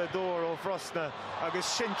sarfal a dór ó Frosna agus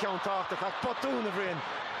sin ceantáachta ach Botún a bhríon.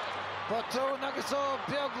 Botún agus ó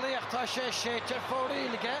beaglíocht tá sé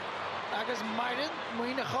fórílige agus Marin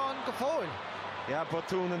Monaghan go fóil. Ja,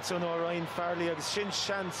 Botún an son Ryan Farley agus sin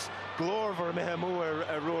chans glórver me mú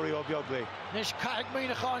a Rory ó beaglí. Nis caig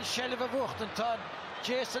Monaghan sellh a bhucht an tá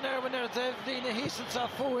Jason Irwin de bhína hísan sa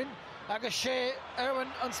fóin agus sé Irwin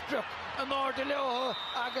an struck an áde leo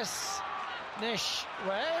agus nis,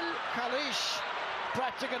 well, Calís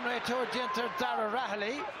practic an réiteoir dinter Dara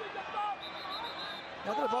Rahali.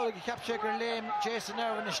 Nadar bol capture gur léim Jason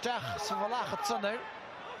Irwin isteach sa bhlachad sunnar.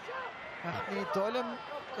 Ach ní dóilm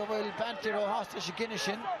go bhfuil bantir ó hásta sé gine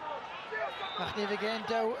sin. Ach ní bhigéin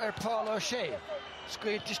do Paul O'Shea.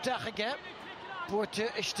 Scuid isteach aige,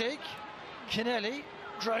 búirte isteig, Kennelly,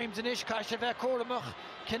 Grimes in ish, caiise bheith córamach,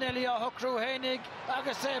 Kennelly á hocrú hénig,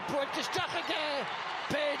 agus búirte isteach aige,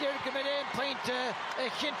 Péidir go mbeidh éon pointe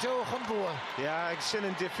chintóch an bua. Ja, ag sin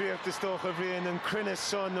an difríocht tóch a bhríon an crinne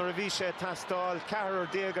son or a bhí sé tastáil, cearar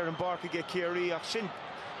dégar an barca ge Kerry ach sin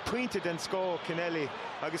pointe den scó Kennelly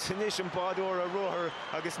agus inis an bádóir a rothar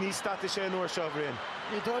agus ní stata sé an uair seo bhríon.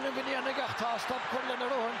 Ní dóilm go níana gach tá stop chuirlan a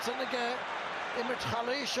rohann san aige imirt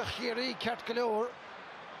Calís a Kerry ceart go leor.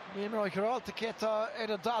 Ní mar oighráilta cétá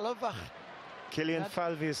ar a dalamh ach Cillian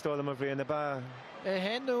Falvey is dólam a bhríon a ba.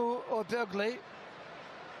 Henú ó beaglí.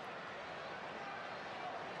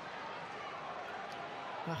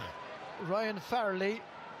 Ryan Farley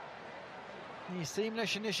ní sim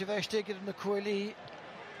leis sin is a bheith stigad na cuailí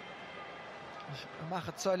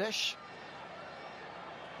machchad sa leis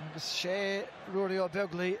agus sé Rory ó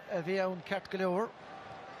beaglí a bhí ann ceart go leor.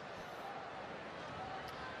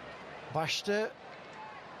 Baiste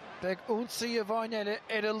beag únsaí a bhain eile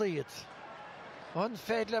ar a líad. An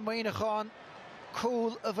féad le Monaghan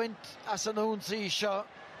cúil a bhaint as an únsaí seo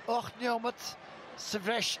 8 neomat sa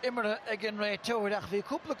bhreis imire ag an réiteoir ach bhí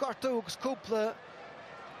cúpla gartúgus cúpla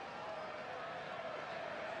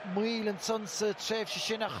míl an son sa tréimh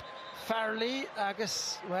sinach Farley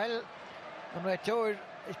agus, well, an réiteoir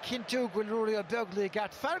cintú bhfuil Rory ó beaglí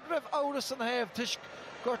gart fergribh áras an héamh tuis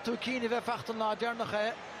gartú cíine bheith fachtan lá dearnach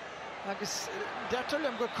é agus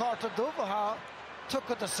deirtarlim go carta dómhatha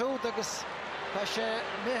tucad a súd agus tá sé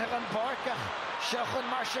méthar an barcach seachan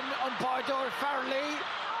mar sin an bádóir Farley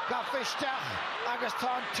gafisteach agus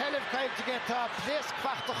tá an telefcaig te tá pléasc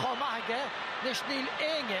fachta chomaige nis níl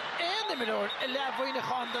éine midóir i lehhaoine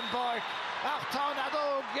chun den barc ach tá adó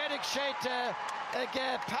gerig séite ag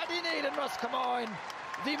Paddy Neil an Ross Camáin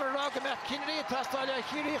bhí mar rága meach cinrí tastáile a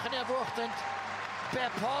chiríchan a bhuachtant be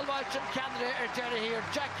Paul Walton Canada ar deire hir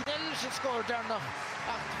Jack Kennelly sin scóir dearnach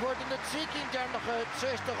ach bhuair na trícinn dearnach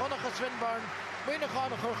tréiste chonacha Swinburne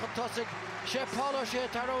Monaghan a churchan tosig sé Paul O'Shea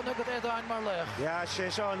taróna go éidáin mar leach. Ja, sé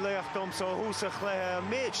seo an leach dom so húsa chléthe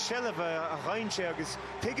méid sellbh a ghain sé agus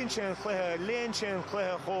tuigann sé an chléthe léon sé an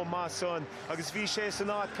chléthe chomh más son agus bhí sé san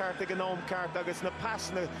ácart ag an ómcart agus na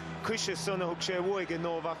pasna cuise sonna thug sé bhuaig an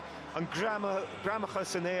nómhach an gramacha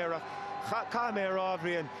san éire Cá mé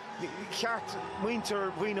rábhríonn ceart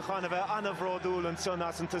muintir Monaghan a bheith anamhródúil an son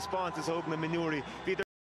as an taspáintas óg na minúri.